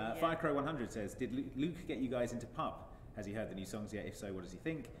 Firecrow100 says, did Luke get you guys into Pup? Has he heard the new songs yet? If so, what does he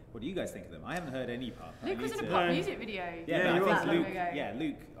think? What do you guys think of them? I haven't heard any Pup. Luke was in a Pup music video.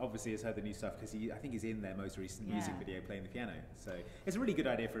 Luke obviously has heard the new stuff because I think he's in their most recent music video playing the piano. So it's a really good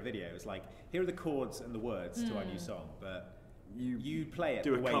idea for a video. It's like, here are the chords and the words to our new song, but you play it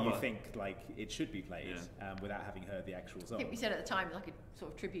the way you think like it should be played without having heard the actual song. I think we said at the time like a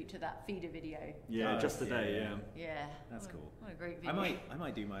sort of tribute to that feeder video. Yeah, just today. Yeah, that's cool. What a great video. I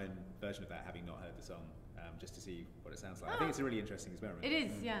might do my own version of that, having not heard the song. Just to see what it sounds like. I think it's a really interesting experiment. It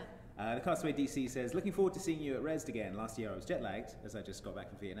is, yeah. The Castaway DC says, looking forward to seeing you at Rezzed again. Last year I was jet lagged as I just got back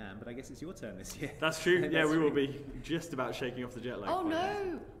from Vietnam, but I guess it's your turn this year. That's true. Yeah, we will be just about shaking off the jet lag. Oh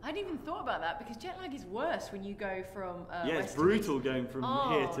no, I hadn't even thought about that because jet lag is worse when you go from. It's brutal going from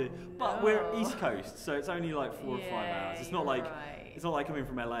here to. But we're East Coast, so it's only like 4 or 5 hours. It's not like. It's not like coming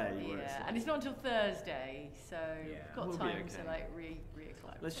from LA. Yeah, and it's not until Thursday, so we've got time to like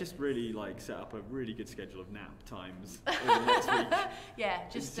reacclimate. Let's just really like set up a really good schedule of nap times over the next week. Yeah,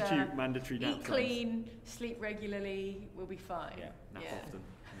 just institute mandatory nap eat clean, sleep regularly, we'll be fine. Yeah, nap often.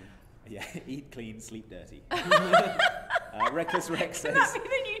 Yeah, eat clean, sleep dirty. Reckless Rex says. Can that be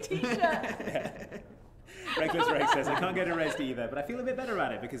the new T-shirt? Reckless Rex says, I can't go to Res either, but I feel a bit better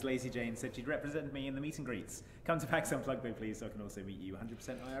about it because Lazy Jane said she'd represent me in the meet and greets. Come to PAX Unplugged though, please, so I can also meet you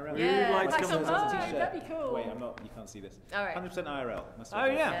 100% IRL. Yeah, PAX Unplugged, that'd be cool. Wait, you can't see this. All right. 100% IRL. Oh,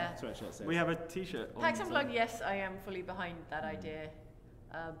 yeah. Sweatshirt says. We have a t-shirt on. PAX Unplugged, yes, I am fully behind that idea.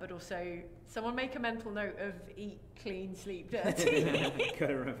 But also, someone make a mental note of eat, clean, sleep, dirty.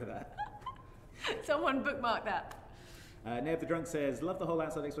 Gotta remember that. Someone bookmark that. Neb the Drunk says, love the whole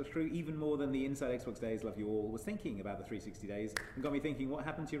Outside Xbox crew, even more than the Inside Xbox days, love you all. Was thinking about the 360 days and got me thinking, what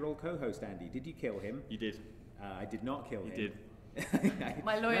happened to your old co-host, Andy? Did you kill him? You did. I did not kill him. You did.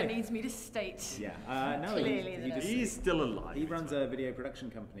 My lawyer needs me to state. Yeah. No, clearly he's still alive. He runs a video production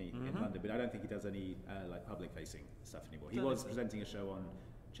company in London, but I don't think he does any like public-facing stuff anymore. He was presenting a show on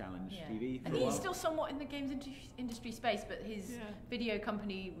Challenge TV. I think he's still somewhat in the games industry space, but his video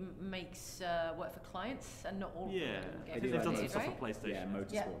company makes work for clients and not all of them. I think they've done some stuff for PlayStation. Yeah,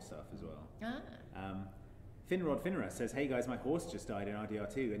 motorsport stuff as well. Finrod Finra says, hey guys, my horse just died in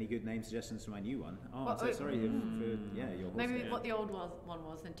RDR2. Any good name suggestions for my new one? Oh, I'm so sorry for your horse. Maybe what the old one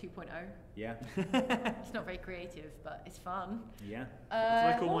was, then 2.0. Yeah. It's not very creative, but it's fun. Yeah.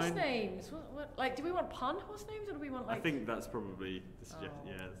 Horse names. What, like, do we want pun horse names, or do we want like... I think that's probably the suggestion.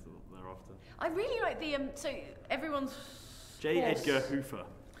 Yeah, that's what they're after. I really like the, so everyone's J. horse. Edgar Hoover.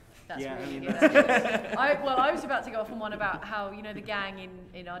 That's really good. I was about to go off on one about how, you know, the gang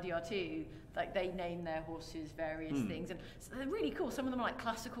in RDR2, like they name their horses various things, and so they're really cool. Some of them are like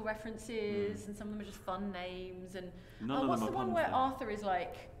classical references, and some of them are just fun names. And what's the one where Arthur is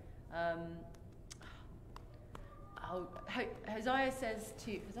like, Hosea says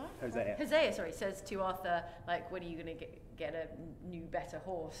to Arthur, like, when are you going to get a new, better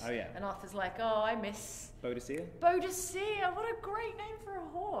horse? Oh yeah. And Arthur's like, oh, I miss Bodicea. Bodicea, what a great name for a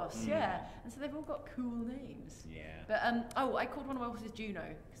horse. Yeah. And so they've all got cool names. Yeah. But I called one of my horses Juno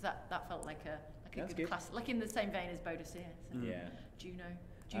because that felt like a good class, like in the same vein as Bodicea. So Yeah. Juno.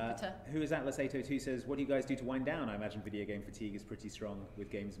 Jupiter. Who is Atlas 802 says, what do you guys do to wind down? I imagine video game fatigue is pretty strong with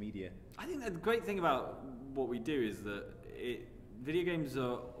games media. I think the great thing about what we do is that video games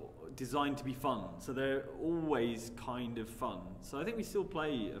are designed to be fun, so they're always kind of fun. So I think we still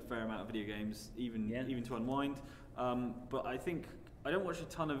play a fair amount of video games, even to unwind. But I think I don't watch a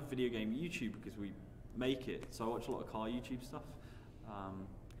ton of video game YouTube because we make it. So I watch a lot of car YouTube stuff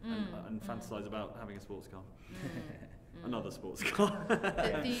and fantasize about having a sports car. Another sports car.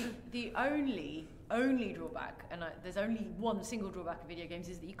 the only drawback, and there's only one single drawback of video games,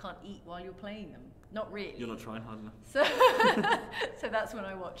 is that you can't eat while you're playing them. Not really. You're not trying hard enough. So that's when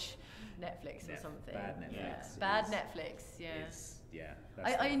I watch Netflix or something. Bad Netflix. Yeah. Bad Netflix. Yeah.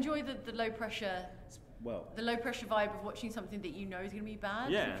 I enjoy the low pressure. The low pressure vibe of watching something that you know is going to be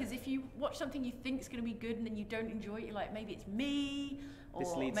bad. Yeah. Because if you watch something you think is going to be good and then you don't enjoy it, you're like, maybe it's me,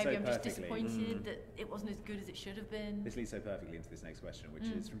 or maybe I'm just disappointed that it wasn't as good as it should have been. This leads so perfectly into this next question, which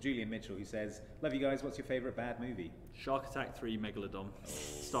is from Julian Mitchell, who says, love you guys, what's your favourite bad movie? Shark Attack 3 Megalodon,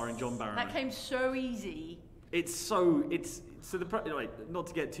 starring John Barrowman. That came so easy. Not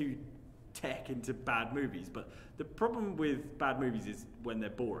to get too tech into bad movies, but the problem with bad movies is when they're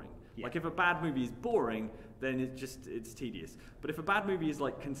boring. Yeah. Like if a bad movie is boring, then it's tedious. But if a bad movie is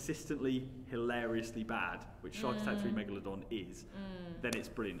like consistently hilariously bad, which Shark Attack 3 Megalodon is, then it's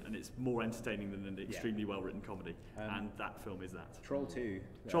brilliant and it's more entertaining than an extremely well written comedy. And that film is that. Troll 2.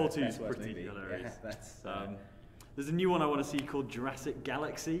 Troll 2 is pretty hilarious. Yeah, there's a new one I want to see called Jurassic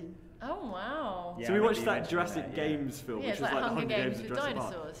Galaxy. Oh wow! Yeah, so we watched that Jurassic Games film, which was like the Hunger Games of Jurassic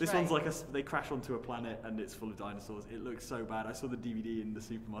Park. This one's like they crash onto a planet and it's full of dinosaurs. It looks so bad. I saw the DVD in the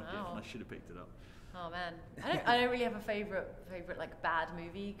supermarket and I should have picked it up. Oh man, I don't really have a favorite like bad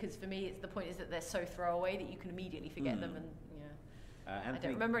movie, because for me the point is that they're so throwaway that you can immediately forget them, and I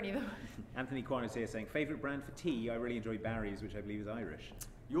don't remember any of them. Anthony Quan is here saying, favourite brand for tea? I really enjoy Barry's, which I believe is Irish.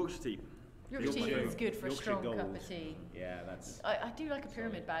 Yorkshire tea. Yorkshire tea is good for Yorkshire a strong Gold. cup of tea. Yeah, that's... I do like a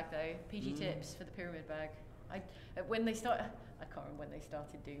pyramid bag though. PG tips for the pyramid bag. I can't remember when they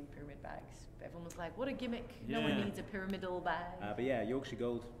started doing pyramid bags, but everyone was like, what a gimmick. No one needs a pyramidal bag. But yeah, Yorkshire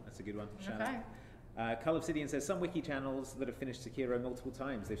Gold, that's a good one. Okay. Cull Obsidian says, some wiki channels that have finished Sekiro multiple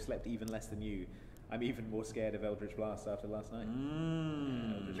times, they've slept even less than you. I'm even more scared of Eldritch Blast after last night.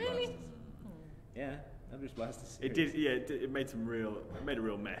 Really? Yeah. Eldritch Blast is it did, it made a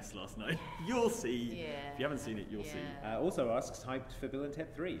real mess last night. You'll see. Yeah. If you haven't seen it, you'll see. Also asks, hyped for Bill and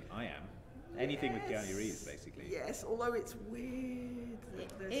Ted 3? I am. Anything with Keanu Reeves, basically. Yes, although it's weird.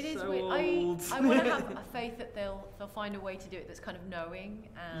 It is so weird. Old. I want to have a faith that they'll find a way to do it that's kind of knowing.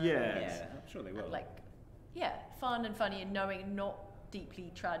 And I'm sure they will. fun and funny and knowing, and not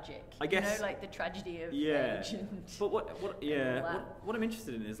deeply tragic. I guess, like the tragedy of age. And but what I'm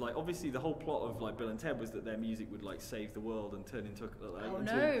interested in is like obviously the whole plot of like Bill and Ted was that their music would like save the world and turn into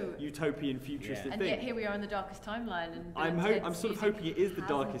a utopian futuristic thing. And yet here we are in the darkest timeline. And I'm sort of hoping it is the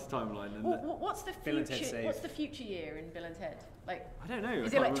darkest timeline. And what's the future? What's the future year in Bill and Ted? Like I don't know.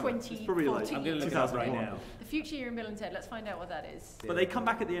 Is it like 20? It's probably like I'm going to look it up right now. The future year in Bill and Ted. Let's find out what that is. But they come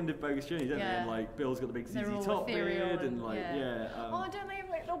back at the end of Bogus Journey, don't they? And like Bill's got the big ZZ Top beard and like don't they have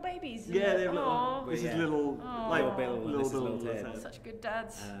like little babies? Yeah, they have little. This is little like Bill, little Ted. Such good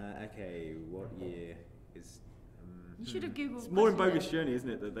dads. Okay, what year is? You should have googled. It's more in Bogus Journey, isn't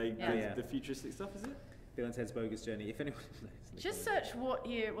it? That they the futuristic stuff, is it? Bill and Ted's Bogus Journey. If anyone just search what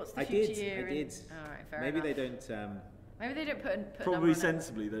year. What's the future year? I did. All right, fair maybe enough. they don't. Maybe they don't put probably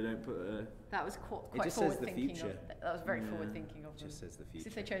sensibly they don't put a... That was quite forward thinking. That was very forward thinking of them. It just says the future.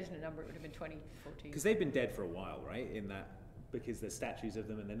 If they'd chosen a number, it would have been 2014. Because they've been dead for a while, right? In that, because there's statues of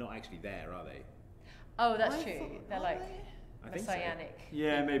them and they're not actually there, are they? Oh, that's true. They're like messianic. So.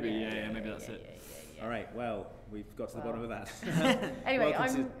 Yeah, maybe. Maybe that's it. All right. Well, we've got to the bottom of that. Anyway,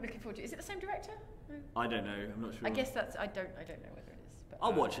 I'm looking forward to it. Is it the same director? I don't know. I'm not sure. I guess that's. I don't know whether it is. But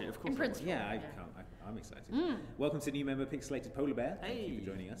I'll watch it, of course. In principle. Yeah, I'm excited. Welcome to new member Pixelated Polar Bear. Thank you for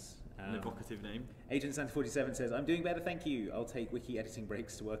joining us. An evocative name. Agent Santa 47 says, I'm doing better, thank you. I'll take wiki editing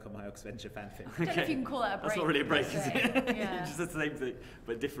breaks to work on my Oxventure fanfic. I don't know if you can call that a break. That's not really a break, is it? Yeah. Just the same thing,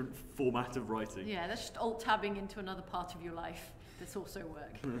 but different format of writing. Yeah, that's just alt-tabbing into another part of your life. That's also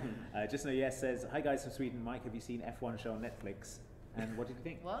work. Just No Yes says, hi guys from Sweden. Mike, have you seen F1 show on Netflix? And what did you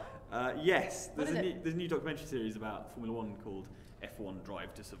think? What? Yes, there's a new documentary series about Formula One called F1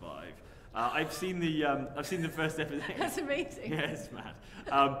 Drive to Survive. I've seen the first episode. That's amazing. Yeah, it's mad.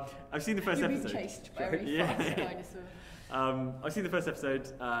 I've seen the first episode. You've been chased by a really fast dinosaur. I've seen the first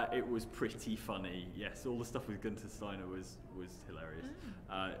episode. It was pretty funny. Yes, all the stuff with Gunther Steiner was hilarious.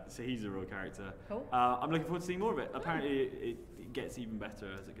 So he's a real character. Cool. I'm looking forward to seeing more of it. Apparently, it gets even better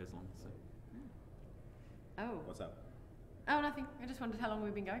as it goes along. So. Oh. What's up? Oh, nothing. I just wondered how long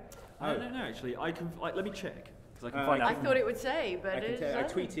we've been going. I don't know actually. I can let me check because I can find out. I thought it would say, but I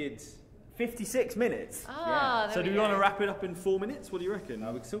tweeted 56 minutes. So do we want to wrap it up in 4 minutes? What do you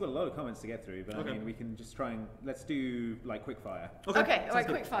reckon? We've still got a lot of comments to get through, but I mean, we can just try and let's do like quick fire. Okay, all right,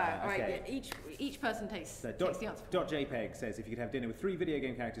 quick fire. All right, each person takes the answer. .jpeg says, if you could have dinner with 3 video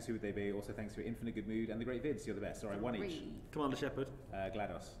game characters, who would they be? Also, thanks for your infinite good mood and the great vids. You're the best. All right, 1 each. Commander Shepard.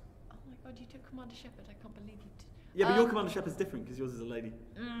 GLaDOS. Oh my God, you took Commander Shepard. I can't believe you. Yeah, but your Commander Shepard's different because yours is a lady.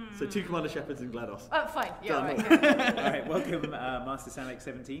 So 2 Commander Shepards and GLaDOS. Oh, fine. Yeah, all right. All right, welcome Master Sanic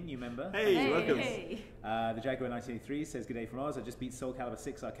 17, new member. Hey, welcome. Hey. The Jaguar 1983 says, good day from Oz. I just beat Soul Calibur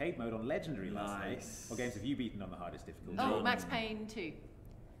 6 arcade mode on Legendary last night. What games have you beaten on the hardest difficulty? Oh, Max Payne 2.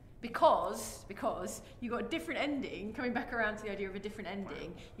 Because you got a different ending, coming back around to the idea of a different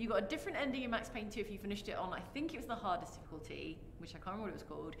ending, you got a different ending in Max Payne 2 if you finished it on, I think it was the hardest difficulty, which I can't remember what it was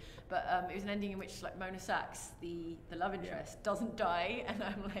called, but it was an ending in which like Mona Sachs, the love interest, doesn't die, and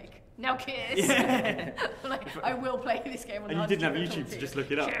I'm like, now kiss! Like, I will play this game on the hardest difficulty. And you didn't have YouTube to just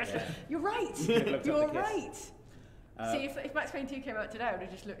look it up. Yeah. You're right! You're right! See, if Max Payne 2 came out today, I would have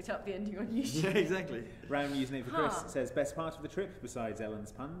just looked up the ending on YouTube. Yeah, exactly. Random username for Chris says, best part of the trip besides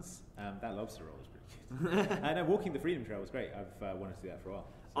Ellen's puns? That lobster roll was pretty good. And Walking the Freedom Trail was great. I've wanted to do that for a while.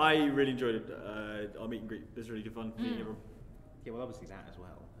 So. I really enjoyed it. Our meet and greet was really good fun. Meeting everyone. Yeah, well, obviously that as well.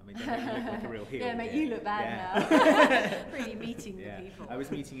 I mean, don't make you look like a real heel. Yeah, mate, you look bad now. Really meeting the people. I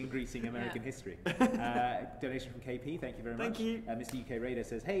was meeting and greeting American history. Donation from KP, thank you very much. Thank you. Mr. UK Raider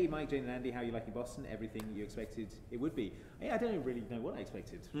says, hey, Mike, Jane and Andy, how are you liking Boston? Everything you expected it would be. Yeah, I don't really know what I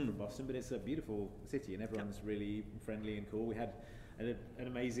expected from Boston, but it's a beautiful city and everyone's really friendly and cool. We had an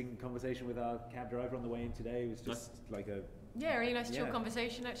amazing conversation with our cab driver on the way in today. It was just like a... Yeah, really nice chill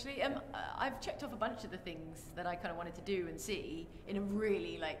conversation actually. I've checked off a bunch of the things that I kind of wanted to do and see in a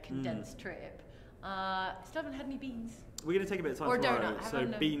really like condensed trip. Still haven't had any beans. We're going to take a bit of time tomorrow, so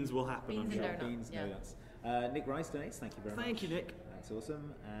beans will happen. Beans and donuts. Beans, donuts. Nick Rice donates, thank you very much. Thank you, Nick. That's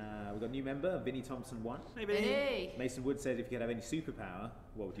awesome. We've got a new member, Vinnie Thompson 1. Hey, Vinnie. Mason Wood said, if you could have any superpower,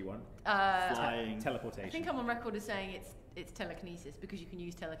 what would you want? Flying. Teleportation. I think I'm on record as saying it's telekinesis because you can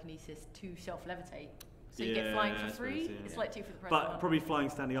use telekinesis to self-levitate. So you get flying for free. It's like 2 for the price of 1. But probably flying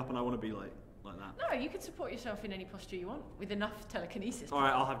standing up, and I want to be like that. No, you can support yourself in any posture you want with enough telekinesis. All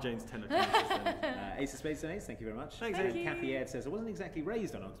right, I'll have Jane's telekinesis then. Ace of Spades donates, thank you very much. Thanks, Kathy Ed says, I wasn't exactly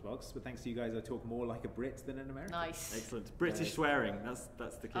raised on Xbox, but thanks to you guys, I talk more like a Brit than an American. Nice. Excellent. British swearing,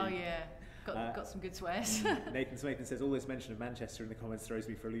 that's the key. Oh, yeah. Got some good swears. Nathan Smathan says, all this mention of Manchester in the comments throws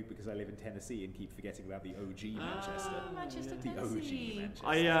me for a loop because I live in Tennessee and keep forgetting about the OG Manchester. Manchester, the Tennessee. OG Manchester.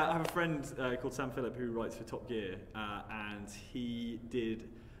 I have a friend called Sam Phillip who writes for Top Gear, and they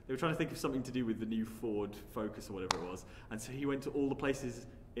were trying to think of something to do with the new Ford Focus or whatever it was, and so he went to all the places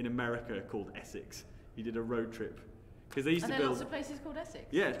in America called Essex. He did a road trip. Because they used to build lots of places called Essex.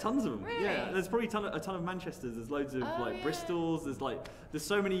 Yeah, tons of them. Really? Yeah, there's probably a ton of Manchesters. There's loads of Bristols. There's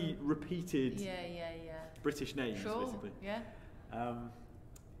so many repeated British names, basically. Yeah.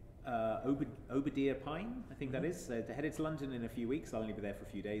 Obadiah Pine, I think that is. Headed to London in a few weeks. I'll only be there for a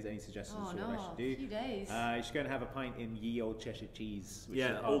few days. Any suggestions for what I should do? A few days. You should go and have a pint in Ye Old Cheshire Cheese. Which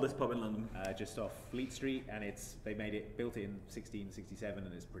is oldest pub in London. Just off Fleet Street, and they built it in 1667,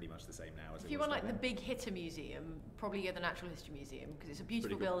 and it's pretty much the same now as if you want the big hitter museum, probably go to the Natural History Museum because it's a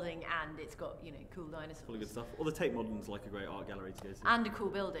beautiful building and it's got cool dinosaurs. Full of good stuff. Or the Tate Modern's like a great art gallery to go to. And a cool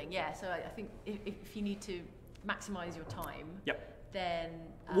building, yeah. So I think if you need to maximise your time. Yep. Then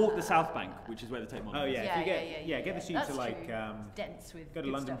walk the South Bank, which is where the Tate Modern is. Get the tube to dense with go to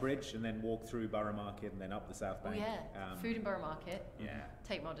London stuff. Bridge and then walk through Borough Market and then up the South Bank. Food in Borough Market. Yeah.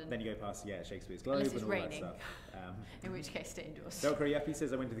 Tate Modern. Then you go past Shakespeare's Globe Unless it's and all raining. that stuff. In which case, stay indoors. Velcro Yuppie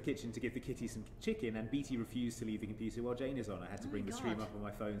says I went to the kitchen to give the kitty some chicken and BT refused to leave the computer while Jane is on. I had to bring the stream up on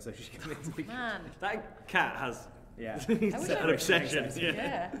my phone so she can get into the Man. That cat has an obsession.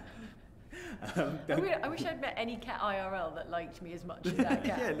 Yeah. I wish I'd met any cat IRL that liked me as much as that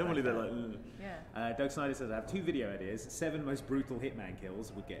cat. Yeah, normally they're like. Doug Snyder says I have 2 video ideas. 7 most brutal hitman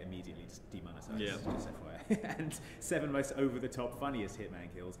kills would get immediately demonetized. Yeah. Just FYI. And 7 most over-the-top funniest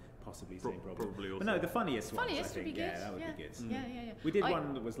hitman kills, possibly same problem. Probably also. But no, the funniest ones, funniest I think. Would be good. Yeah, that would be good. Yeah. We did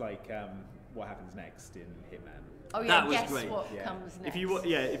one that was like what happens next in Hitman. Oh yeah, that was guess great. What comes next.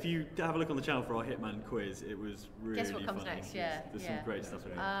 If you have a look on the channel for our Hitman quiz, it was really Guess what comes funny. next? There's some great stuff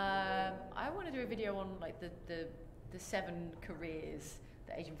in it. I want to do a video on like the 7 careers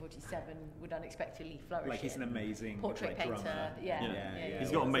that Agent 47 would unexpectedly flourish. Like he's an amazing portrait painter. Yeah.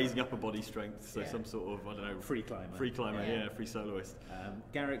 He's got amazing upper body strength, so some sort of free climber, free soloist.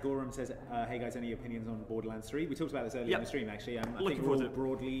 Garrett Gorham says, "Hey guys, any opinions on Borderlands 3?" We talked about this earlier in the stream. Actually, I think we're all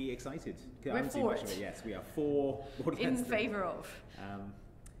broadly excited. I haven't seen much of it yet. We are for Borderlands in favour of.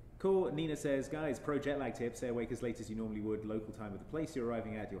 Cool. Nina says, guys, pro jet lag tip, stay awake as late as you normally would, local time of the place you're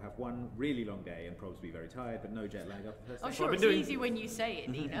arriving at. You'll have one really long day and probably be very tired, but no jet lag up the first day. I'm sure it's easy when you say it,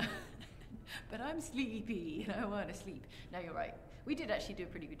 Nina. But I'm sleepy and I want to sleep. No, you're right. We did actually do a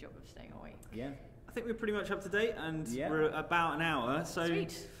pretty good job of staying awake. Yeah. I think we're pretty much up to date and we're about an hour. So sweet.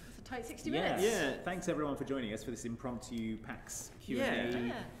 It's a tight 60 minutes. Yeah. Thanks everyone for joining us for this impromptu PAX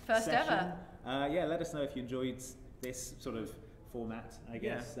Q&A First session. ever. Let us know if you enjoyed this sort of format, I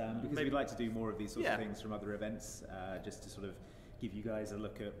guess, because we'd like to do more of these sorts of things from other events, just to sort of give you guys a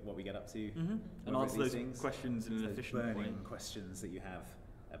look at what we get up to and answer those questions in an efficient way. Burning questions that you have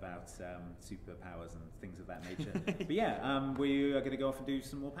about superpowers and things of that nature. But we are going to go off and do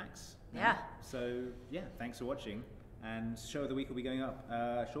some more PAX. Yeah. So thanks for watching, and Show of the Week will be going up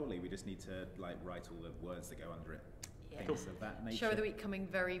shortly. We just need to write all the words that go under it. Things of that nature. Show of the Week coming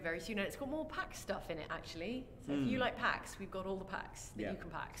very, very soon, and it's got more PAX stuff in it actually. So if you like PAX, we've got all the PAX that you can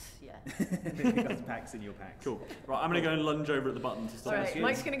PAX. You've got PAX in your PAX. Cool. Right, I'm going to go and lunge over at the button to start. All right,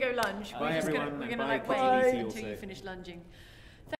 Mike's going to go lunge. Bye everyone. We're going to wait until you finish lunging.